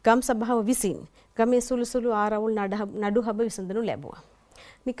 ගම් සභාව විසින් ගමේ සුළු සුළු ආරවුල් නඩු හබ විසඳනු ලැබුවා.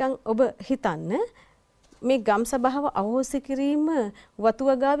 නිකන් ඔබ හිතන්න මේ ගම් සභාව අහෝසි කිරීම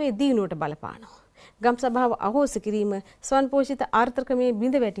වතුවගාවේ දියුණුවට බලපානවා. ගම් සභාව අහෝසි කිරීම ස්වයංපෝෂිත ආර්ථිකමේ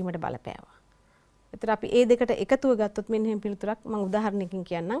බිඳවැටීමට බලපෑවා. ඒතර අපි මේ දෙකට එකතුව ගත්තොත් මෙන්න එහෙම පිළිතුරක් මම උදාහරණයකින්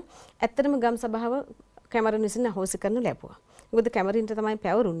කියන්නම්. ඇත්තටම ගම් සභාව කැමරන් විසින් අහෝසි කරනු ලැබුවා. මොකද කැමරින්ට තමයි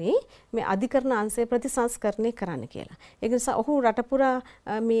පැවරුනේ මේ අධිකරණ අංශය ප්‍රතිසංස්කරණය කරන්න කියලා. ඒ නිසා ඔහු රට පුරා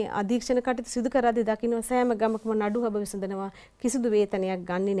මේ අධීක්ෂණ කටයුතු සිදු කරද්දී දකින්න සෑම ගමකම නඩු හබ විසඳනවා කිසිදු වේතනයක්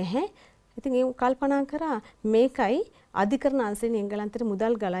ගන්නෙ නැහැ. ඉතින් ඒ කල්පනා කරා මේකයි අධිකරණ අංශයෙන් එංගලන්තයට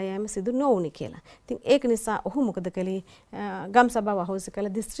මුදල් ගලා යෑම සිදු නොවුනේ කියලා. ඉතින් ඒක නිසා ඔහු මොකද කළේ? ගම් සභාව අහෝසි කළ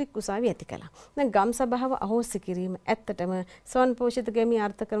දිස්ත්‍රික් උසාවිය ඇති කළා. දැන් ගම් සභාව අහෝසි කිරීම ඇත්තටම ස්වයංපෝෂිත ගැමි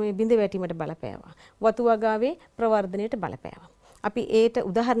ආර්ථිකමේ බිඳවැටීමට බලපෑවා. වතුවගාවේ ප්‍රවර්ධනයට බලපෑවා. අපි ඒට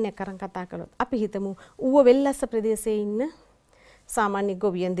උදාහරණයක් අරන් කතා කළොත් අපි හිතමු ඌව වෙල්ලස්ස ප්‍රදේශයේ ඉන්න සාමාන්‍ය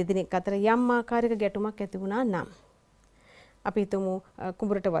ගොවියන් දෙදෙනෙක් අතර යම් ආකාරයක ගැටුමක් ඇති වුණා නම් අපි හිතමු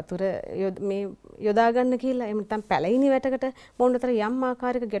කුඹරට වතුර මේ යොදා ගන්න කියලා එහෙම නැත්නම් පැලයිනි වැටකට මොන අතර යම්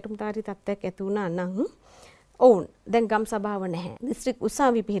ආකාරයක ගැටුම්කාරී තත්ත්වයක් ඇති වුණා නම් ඔවුන් දැන් ගම් සභාව නැහැ. දිස්ත්‍රික්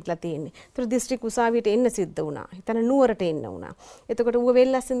උසාවිය පිහිටලා තියෙන්නේ. ඒතර දිස්ත්‍රික් උසාවියට එන්න සිද්ධ වුණා. එතන නුවරට එන්න වුණා. එතකොට ඌව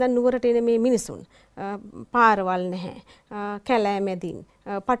වෙල්ලස්සේ ඉඳන් නුවරට එන මේ මිනිසුන් පාරවල් නැහැ. කැලෑ මැදින්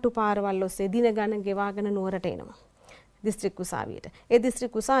පටු පාරවල් ඔස්සේ දින ගණන් ගෙවාගෙන නුවරට එනවා. දිස්ත්‍රික් උසාවියට. ඒ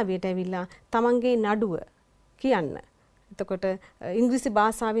දිස්ත්‍රික් උසාවියට ඇවිල්ලා තමන්ගේ නඩුව කියන්න. එතකොට ඉංග්‍රීසි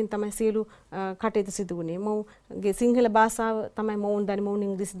භාෂාවෙන් තමයි සියලු කටයුතු සිදු වුණේ. මොවුන්ගේ සිංහල භාෂාව තමයි මොවුන් දන්නේ. මොවුන්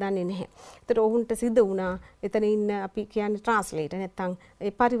ඉංග්‍රීසි දන්නේ නැහැ. ඒතර ඔවුන්ට සිද්ධ වුණා එතන ඉන්න අපි කියන්නේ ට්‍රාන්ස්ලේටර් නැත්නම්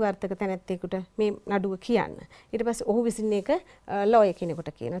ඒ පරිවර්තක තැනැත්තෙකුට මේ නඩුව කියන්න. ඊට පස්සේ ඔහු විසින් ඒක ලෝයර්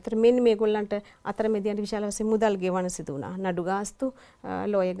කෙනෙකුට කියනවා. ඒතර මෙන්න මේගොල්ලන්ට අතරමැදියන්ට විශාල වශයෙන් මුදල් ගෙවන්න සිදු වුණා. නඩු ගාස්තු,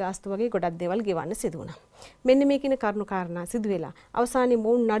 ලෝයර් ගාස්තු වගේ ගොඩක් දේවල් ගෙවන්න සිදු වුණා. මෙන්න මේ කියන කරුණු කාරණා සිදු වෙලා අවසානයේ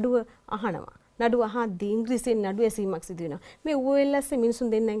මොවුන් නඩුව අහනවා. නඩුව අහද්දී ඉංග්‍රීසියෙන් නඩුව ඇසීමක් සිදු වෙනවා. මේ ඌවෙල්ලස්සේ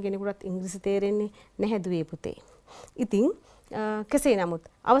මිනිසුන් දෙන්නෙන් කෙනෙකුට ඉංග්‍රීසි තේරෙන්නේ නැහැ දුවේ පුතේ. ඉතින් කෙසේ නමුත්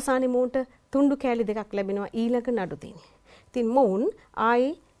අවසානයේ මොවුන්ට තුන්ඩු කෑලි දෙකක් ලැබෙනවා ඊළඟ නඩු දෙන්නේ. ඉතින් මොවුන්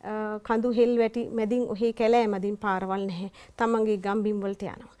ආයේ කඳු හෙල් වැටි මැදින් ඔහි කැලෑ මැදින් පාරවල් නැහැ. තමන්ගේ ගම්බිම් වලට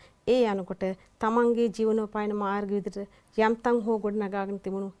යනවා. ඒ යනකොට තමන්ගේ ජීවනෝපායන මාර්ග විදිහට යම්තම් හෝ ගොඩනගාගෙන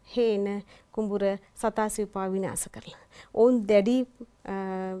තිබුණු හේන කුඹුර සතාසිව්පා විනාශ කරලා. ඔවුන් දැඩි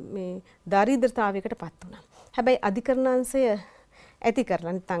මේ දරිද්‍රතාවයකට පත් වුණා. හැබැයි අධිකරණාංශය ඇති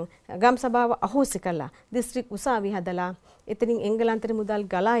කරලා නැත්නම් ගම් සභාව අහෝසි කළා. දිස්ත්‍රික් උසාවිය හදලා එතනින් එංගලන්තෙට මුදල්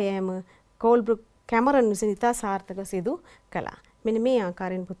ගලා යෑම කෝල්බ්‍රුක් කැමරන් විසින් ඉතා සාර්ථකව සිදු කළා. මෙන්න මේ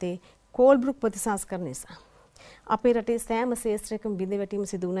ආකාරයෙන් පුතේ කෝල්බ්‍රුක් ප්‍රතිසංස්කරණ නිසා අපේ රටේ සෑම ශාස්ත්‍රයකම බිඳ වැටීම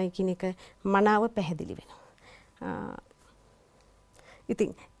සිදු වුණයි කියන එක මනාව පැහැදිලි වෙනවා.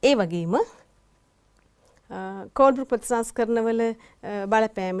 ඉතින් ඒ වගේම කෝල්බ්‍රුක් ප්‍රතිසංස්කරණවල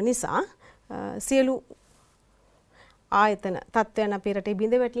බලපෑම නිසා සියලු ආයතන තත්ත්වයන් අපේ රටේ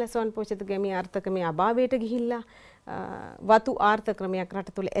බිඳ වැටිලා ස්වයං පෝෂිත ගැමී ආර්ථිකමේ අභාවයට ගිහිල්ලා වතු ආර්ථික ක්‍රමයක්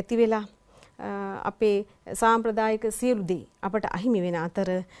රට තුළ ඇති වෙලා අපේ සාම්ප්‍රදායික සියලු දේ අපට අහිමි වෙන අතර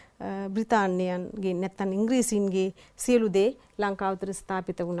බ්‍රිතාන්‍යයන්ගේ නැත්නම් ඉංග්‍රීසීන්ගේ සියලු දේ ලංකාව තුළ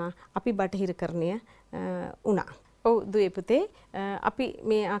ස්ථාපිත වුණා. අපි බටහිරකරණය වුණා. ඔව් දුවේ පුතේ අපි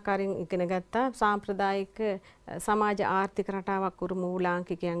මේ ආකාරයෙන් ඉගෙන ගත්තා සාම්ප්‍රදායික සමාජ ආර්ථික රටාවක් උරුම වූ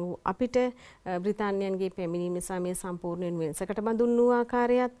ලාංකිකයන් වූ අපිට බ්‍රිතාන්‍යයන්ගේ පැමිණීම නිසා මේ සම්පූර්ණයෙන් වෙනසකට බඳුන් වූ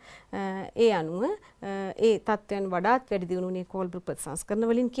ආකාරයත් ඒ අනුව ඒ තත්ත්වයන් වඩාත් වැඩි දියුණුනේ කෝල්බ්‍රුක් ප්‍රතිසංස්කරණ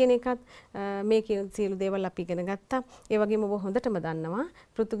වලින් කියන එකත් මේ කියන සියලු දේවල් අපි ඉගෙන ගත්තා. ඒ වගේම ඔබ හොඳටම දන්නවා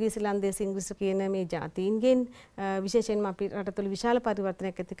පෘතුගීසි ලන්දේසි ඉංග්‍රීසි කියන මේ ජාතීන්ගෙන් විශේෂයෙන්ම අපි රට තුළ විශාල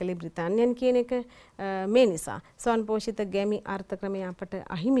පරිවර්තනයක් ඇති කළේ බ්‍රිතාන්‍යයන් කියන එක මේ නිසා ස්වයං පෝෂිත ගැමි ආර්ථිකමය අපට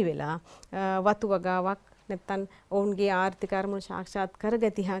අහිමි වෙලා වතු වගාවක් නැත්නම් ඔවුන්ගේ ආර්ථික අරමුණු සාක්ෂාත්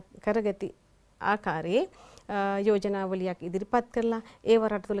කරගති ආකාරයේ යෝජනාවලියක් ඉදිරිපත් කරලා ඒව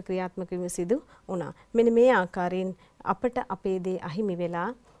රට තුළ ක්‍රියාත්මක වීම සිදු වුණා. මෙන්න මේ ආකාරයෙන් අපට අපේ දේ අහිමි වෙලා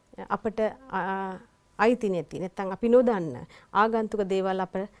අපට අයිති නැති නැත්නම් අපි නොදන්න ආගන්තුක දේවල්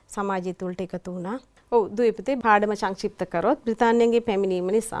අප සමාජය තුළට එකතු වුණා. ඔව් දුවේ පුතේ පාඩම සංක්ෂිප්ත කරොත් බ්‍රිතාන්‍යයන්ගේ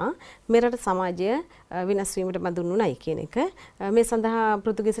පැමිණීම නිසා මෙරට සමාජය විනාශ වීමට බඳුන් වුණයි කියන එක. මේ සඳහා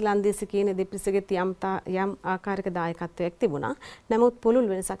පෘතුගීසි ලන්දේසි කියන දෙපිරිසගේ යම් ආකාරයක දායකත්වයක් තිබුණා. නමුත් පුළුල්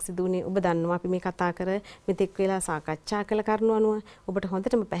වෙනසක් සිදු වුණේ ඔබ දන්නවා අපි මේ කතා කර මෙතෙක් වෙලා සාකච්ඡා කළ කරුණු අනුව ඔබට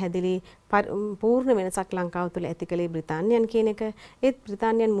හොඳටම පැහැදිලි පූර්ණ වෙනසක් ලංකාව තුළ ඇති කළේ බ්‍රිතාන්‍යයන් කියන එක. ඒත්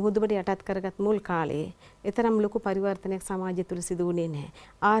බ්‍රිතාන්‍යයන් මුහුදුබඩ යටත් කරගත් මුල් කාලයේ එතරම් ලොකු පරිවර්තනයක් සමාජය තුළ සිදු වුණේ නැහැ.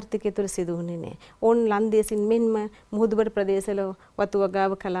 ආර්ථිකය තුළ සිදු වුණේ නැහැ. ඕන් ලන්දේසින් මෙන්ම මුහුදුබඩ ප්‍රදේශවල වතු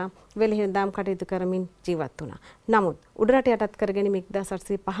වගාව කළා වෙලෙහෙන දාම් කටයුතු කරමින් ජීවත් වුණා. නමුත් උඩරට යටත් කරගෙන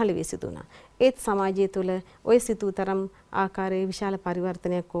 1815 සිදු වුණා. ඒත් සමාජය තුළ ওই සිතූ තරම් ආකාරයේ විශාල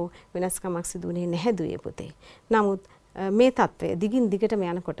පරිවර්තනයක් හෝ වෙනස්කමක් සිදු වුණේ නැහැ දුවේ පුතේ. නමුත් මේ තත්ත්වය දිගින් දිගටම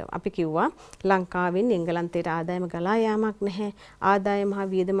යනකොට අපි කිව්වා ලංකාවෙන් එංගලන්තයට ආදායම ගලා යාමක් නැහැ. ආදායම හා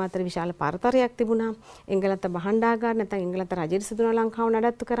වියදම අතර විශාල පරතරයක් තිබුණා. එංගලන්ත භාණ්ඩාගාර නැත්නම් එංගලන්ත රජයට සිදුවන ලංකාව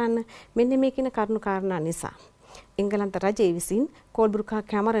නඩත්තු කරන්න මෙන්න මේ කියන කරුණු කාරණා නිසා එංගලන්ත රජය විසින් කෝල්බ්‍රුක් හා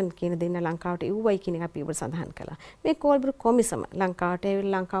කැමරන් කියන දෙන්න ලංකාවට එව්වයි කියන එක අපි ඔබට සඳහන් කළා. මේ කෝල්බ්‍රුක් කොමිසම ලංකාවට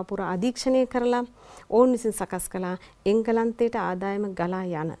ඇවිල්ලා ලංකාව පුරා අධීක්ෂණය කරලා ඔවුන් විසින් සකස් කළා එංගලන්තයට ආදායම ගලා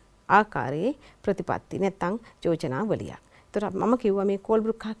යන ආකාරයේ ප්‍රතිපත්ති නැත්නම් යෝජනාවලියක්. ඒතර මම කිව්වා මේ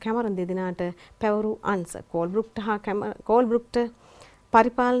කෝල්බ්‍රුක් හා කැමරන් දෙදෙනාට පැවරු අංශ කෝල්බ්‍රුක්ට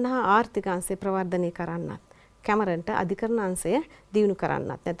පරිපාලන හා ආර්ථික අංශය ප්‍රවර්ධනය කරන්නත් කැමරන්ට අධිකරණ අංශය දියුණු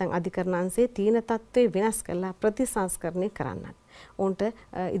කරන්නත් නැත්නම් අධිකරණ අංශයේ තීන තත්ත්වය වෙනස් කරලා ප්‍රතිසංස්කරණය කරන්නත් උන්ට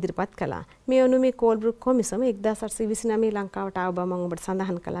ඉදිරිපත් කළා. මේ අනුව මේ කෝල්බ්‍රුක් කොමිසම 1829 ලංකාවට ආව බව මම ඔබට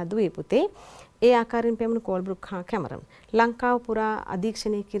සඳහන් කළා දුවේ පුතේ. ඒ ආකාරයෙන් පැමුණු කෝල්බ්‍රුක් හා කැමරන් ලංකාව පුරා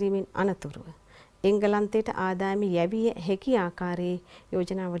අධීක්ෂණය කිරීමෙන් අනතුරුව එංගලන්තයට ආදායම යැවිය හැකි ආකාරයේ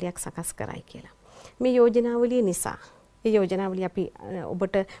යෝජනාවලියක් සකස් කරයි කියලා. මේ යෝජනාවලිය නිසා ඒ යෝජනාවලිය අපි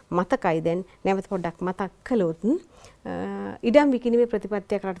ඔබට මතකයි දැන් නැවත පොඩ්ඩක් මතක් කළොත් ඉඩම් විකිණීමේ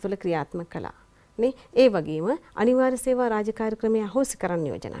ප්‍රතිපත්තියක් රට තුළ ක්‍රියාත්මක කළා. නේ? ඒ වගේම අනිවාර්ය සේවා රාජකාරී ක්‍රමය අහෝසි කරන්න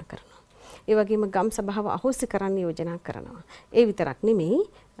යෝජනා කරනවා. ඒ වගේම ගම් සභාව අහෝසි කරන්න යෝජනා කරනවා. ඒ විතරක් නෙමෙයි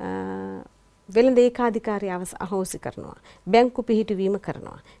වෙළඳ ඒකාධිකාරිය අහෝසි කරනවා. බැංකු පිහිටුවීම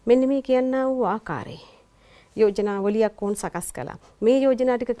කරනවා. මෙන්න මේ කියනා වූ ආකාරයේ යෝජනාවලියක් ඕන් සකස් කළා. මේ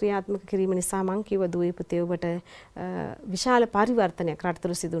යෝජනා ටික ක්‍රියාත්මක කිරීම නිසා මම කිව්ව දුවේ පුතේ ඔබට විශාල පරිවර්තනයක් රට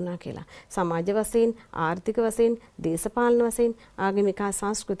තුළ සිදු වුණා කියලා. සමාජ වශයෙන්, ආර්ථික වශයෙන්, දේශපාලන වශයෙන්, ආගමික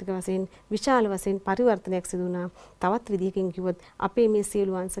සංස්කෘතික වශයෙන් විශාල වශයෙන් පරිවර්තනයක් සිදු වුණා. තවත් විදිහකින් කිව්වොත් අපේ මේ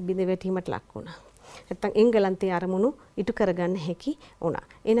සියලු අංශ බිඳ වැටීමට ලක් වුණා. නැත්තම් එංගලන්තයේ අරමුණු ඉටු කරගන්න හැකි වුණා.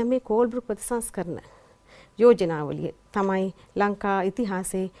 එහෙනම් මේ කෝල්බෘක් ප්‍රතිසංස්කරණ යෝජනාවලිය තමයි ලංකා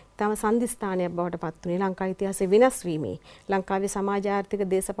ඉතිහාසයේ තම සන්ධිස්ථානයක් බවට පත් වුණේ. ලංකා ඉතිහාසයේ වෙනස් වීමේ, ලංකාවේ සමාජ ආර්ථික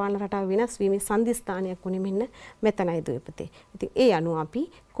දේශපාලන රටාව වෙනස් වීමේ සන්ධිස්ථානයක් වුණේ මෙන්න මෙතනයි දුවපතේ. ඉතින් ඒ අනුව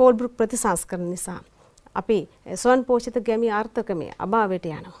අපි කෝල්බෘක් ප්‍රතිසංස්කරණ නිසා අපේ ස්වයං පෝෂිත ගැමි ආර්ථිකමය අභාවයට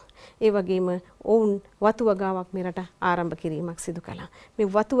යනවා. ඒ වගේම ඔවුන් වතු වගාවක් මේ රට ආරම්භ කිරීමක් සිදු කළා. මේ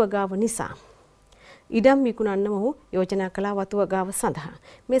වතු වගාව නිසා ඉඩම් විකුණන්නම ඔහු යෝජනා කළා වතු වගාව සඳහා.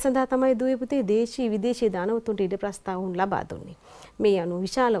 මේ සඳහා තමයි දුවේ පුතේ දේශීය විදේශීය ධනවතුන්ට ඉඩ ප්‍රස්තාව උන් ලබා දුන්නේ. මේ අනුව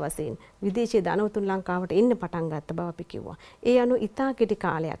විශාල වශයෙන් විදේශීය ධනවතුන් ලංකාවට එන්න පටන් ගත්ත බව අපි කිව්වා. ඒ අනුව ඉතා කෙටි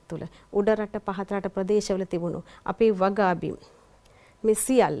කාලයක් තුළ උඩ රට පහත රට ප්‍රදේශවල තිබුණු අපේ වගාබිම් මේ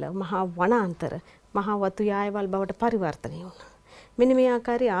සියල්ල මහා වනාන්තර මහා වතු යායවල් බවට පරිවර්තනය වුණා. මෙන්න මේ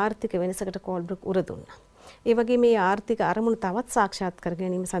ආකාරයේ ආර්ථික වෙනසකට කෝල්බෘක් උර දුන්නා. ඒ වගේ මේ ආර්ථික අරමුණු තවත් සාක්ෂාත් කර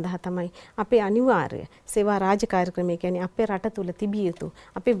ගැනීම සඳහා තමයි අපේ අනිවාර්ය සේවා රාජකාරී ක්‍රමය කියන්නේ අපේ රට තුල තිබිය යුතු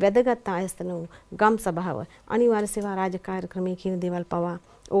අපේ වැදගත් ආයතන වූ ගම් සභාව අනිවාර්ය සේවා රාජකාරී ක්‍රමය කියන දේවල් පවා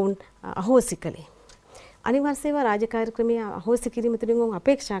ඔවුන් අහෝසි කළේ. අනිවාර්ය සේවා රාජකාරී ක්‍රමය අහෝසි කිරීම තුළින් ඔවුන්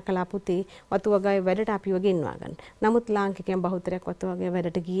අපේක්ෂා කළා පුතේ වතු වගාවේ වැඩට අපිව ගෙන්වා ගන්න. නමුත් ලාංකිකයන් බහුතරයක් වතු වගාවේ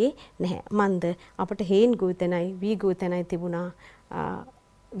වැඩට ගියේ නැහැ. මන්ද අපට හේන් ගෝතනයි වී ගෝතනයි තිබුණා.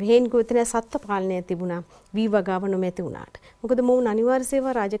 වෙහෙන් ගෝතනය සත්ත්ව පාලනය තිබුණා වී වගාව නොමැති වුණාට. මොකද මොවුන් අනිවාර්ය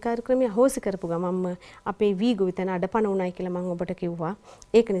සේවා රාජකාරී ක්‍රමය අහෝසි කරපු ගමන්ම අපේ වී ගෝතන අඩපණ උණයි කියලා මම ඔබට කිව්වා.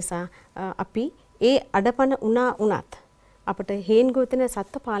 ඒක නිසා අපි ඒ අඩපණ උනා උනත් අපිට හේන් ගෝතන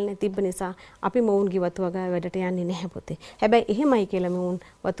සත්ත්ව පාලනය තිබ්බ නිසා අපි මොවුන්ගේ වතු වගාව වැඩට යන්නේ නැහැ පුතේ. හැබැයි එහෙමයි කියලා මොවුන්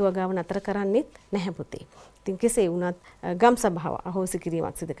වතු වගාව නතර කරන්නේත් නැහැ පුතේ. ඉතින් කෙසේ වුණත් ගම් සභාව අහෝසි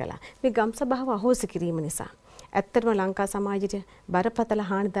කිරීමක් සිදු කළා. මේ ගම් සභාව අහෝසි කිරීම නිසා ඇත්තටම ලංකා සමාජයට බරපතල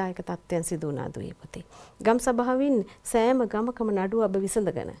හානිදායක තත්ත්වයන් සිදු වුණා දුවේ පුතේ. ගම් සභාවෙන් සෑම ගමකම නඩුව ඔබ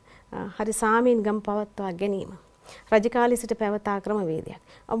විසඳගෙන හරි සාමයෙන් ගම් පවත්වා ගැනීම රජකාලී සිට පැවතා ක්‍රමවේදයක්.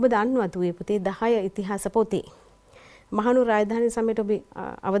 ඔබ දන්නවා දුවේ පුතේ 10 ඉතිහාස පොතේ මහනුවර රාජධානී සමයට ඔබ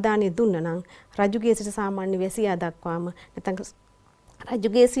අවධානය දුන්න නම් රජුගේ සිට සාමාන්‍ය වැසියා දක්වාම නැත්නම්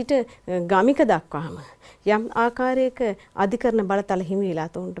රජුගේ සිට ගමික දක්වාම යම් ආකාරයක අධිකරණ බලතල හිමි වෙලා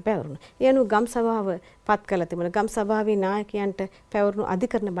තොන්ට පැවරුණා. ඒ අනුව ගම් සභාව පත් කළ තිබුණ ගම් සභාවේ නායකයන්ට පැවරුණු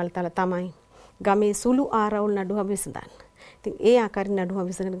අධිකරණ බලතල තමයි ගමේ සුළු ආරවුල් නඩුව විසඳන්නේ. ඉතින් ඒ ආකාරයෙන් නඩුව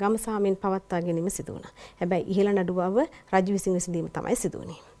විසඳන ගම සාමයෙන් පවත්වා ගැනීම සිදු වුණා. හැබැයි ඉහළ නඩුවව රජු විසින් විසඳීම තමයි සිදු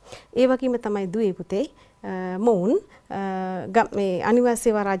වුණේ. ඒ වගේම තමයි දුවේ පුතේ මොවුන් මේ අනිවාර්ය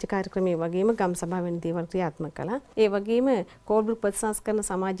සේවා රාජකාරී ක්‍රමයේ වගේම ගම් සභාවෙන් දේවල් ක්‍රියාත්මක කළා. ඒ වගේම කෝල්බෘක් ප්‍රතිසංස්කරණ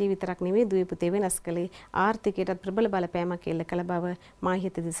සමාජීය විතරක් නෙමෙයි දුවේ පුතේ වෙනස් කළේ ආර්ථිකයටත් ප්‍රබල බලපෑමක් එල්ල කළ බව මා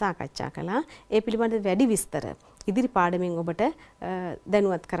හිතේදී සාකච්ඡා කළා. ඒ පිළිබඳ වැඩි විස්තර ඉදිරි පාඩමෙන් ඔබට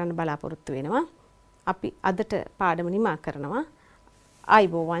දැනුවත් කරන්න බලාපොරොත්තු වෙනවා. අපි අදට පාඩම නිමා කරනවා.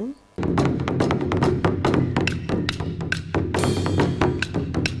 ආයුබෝවන්.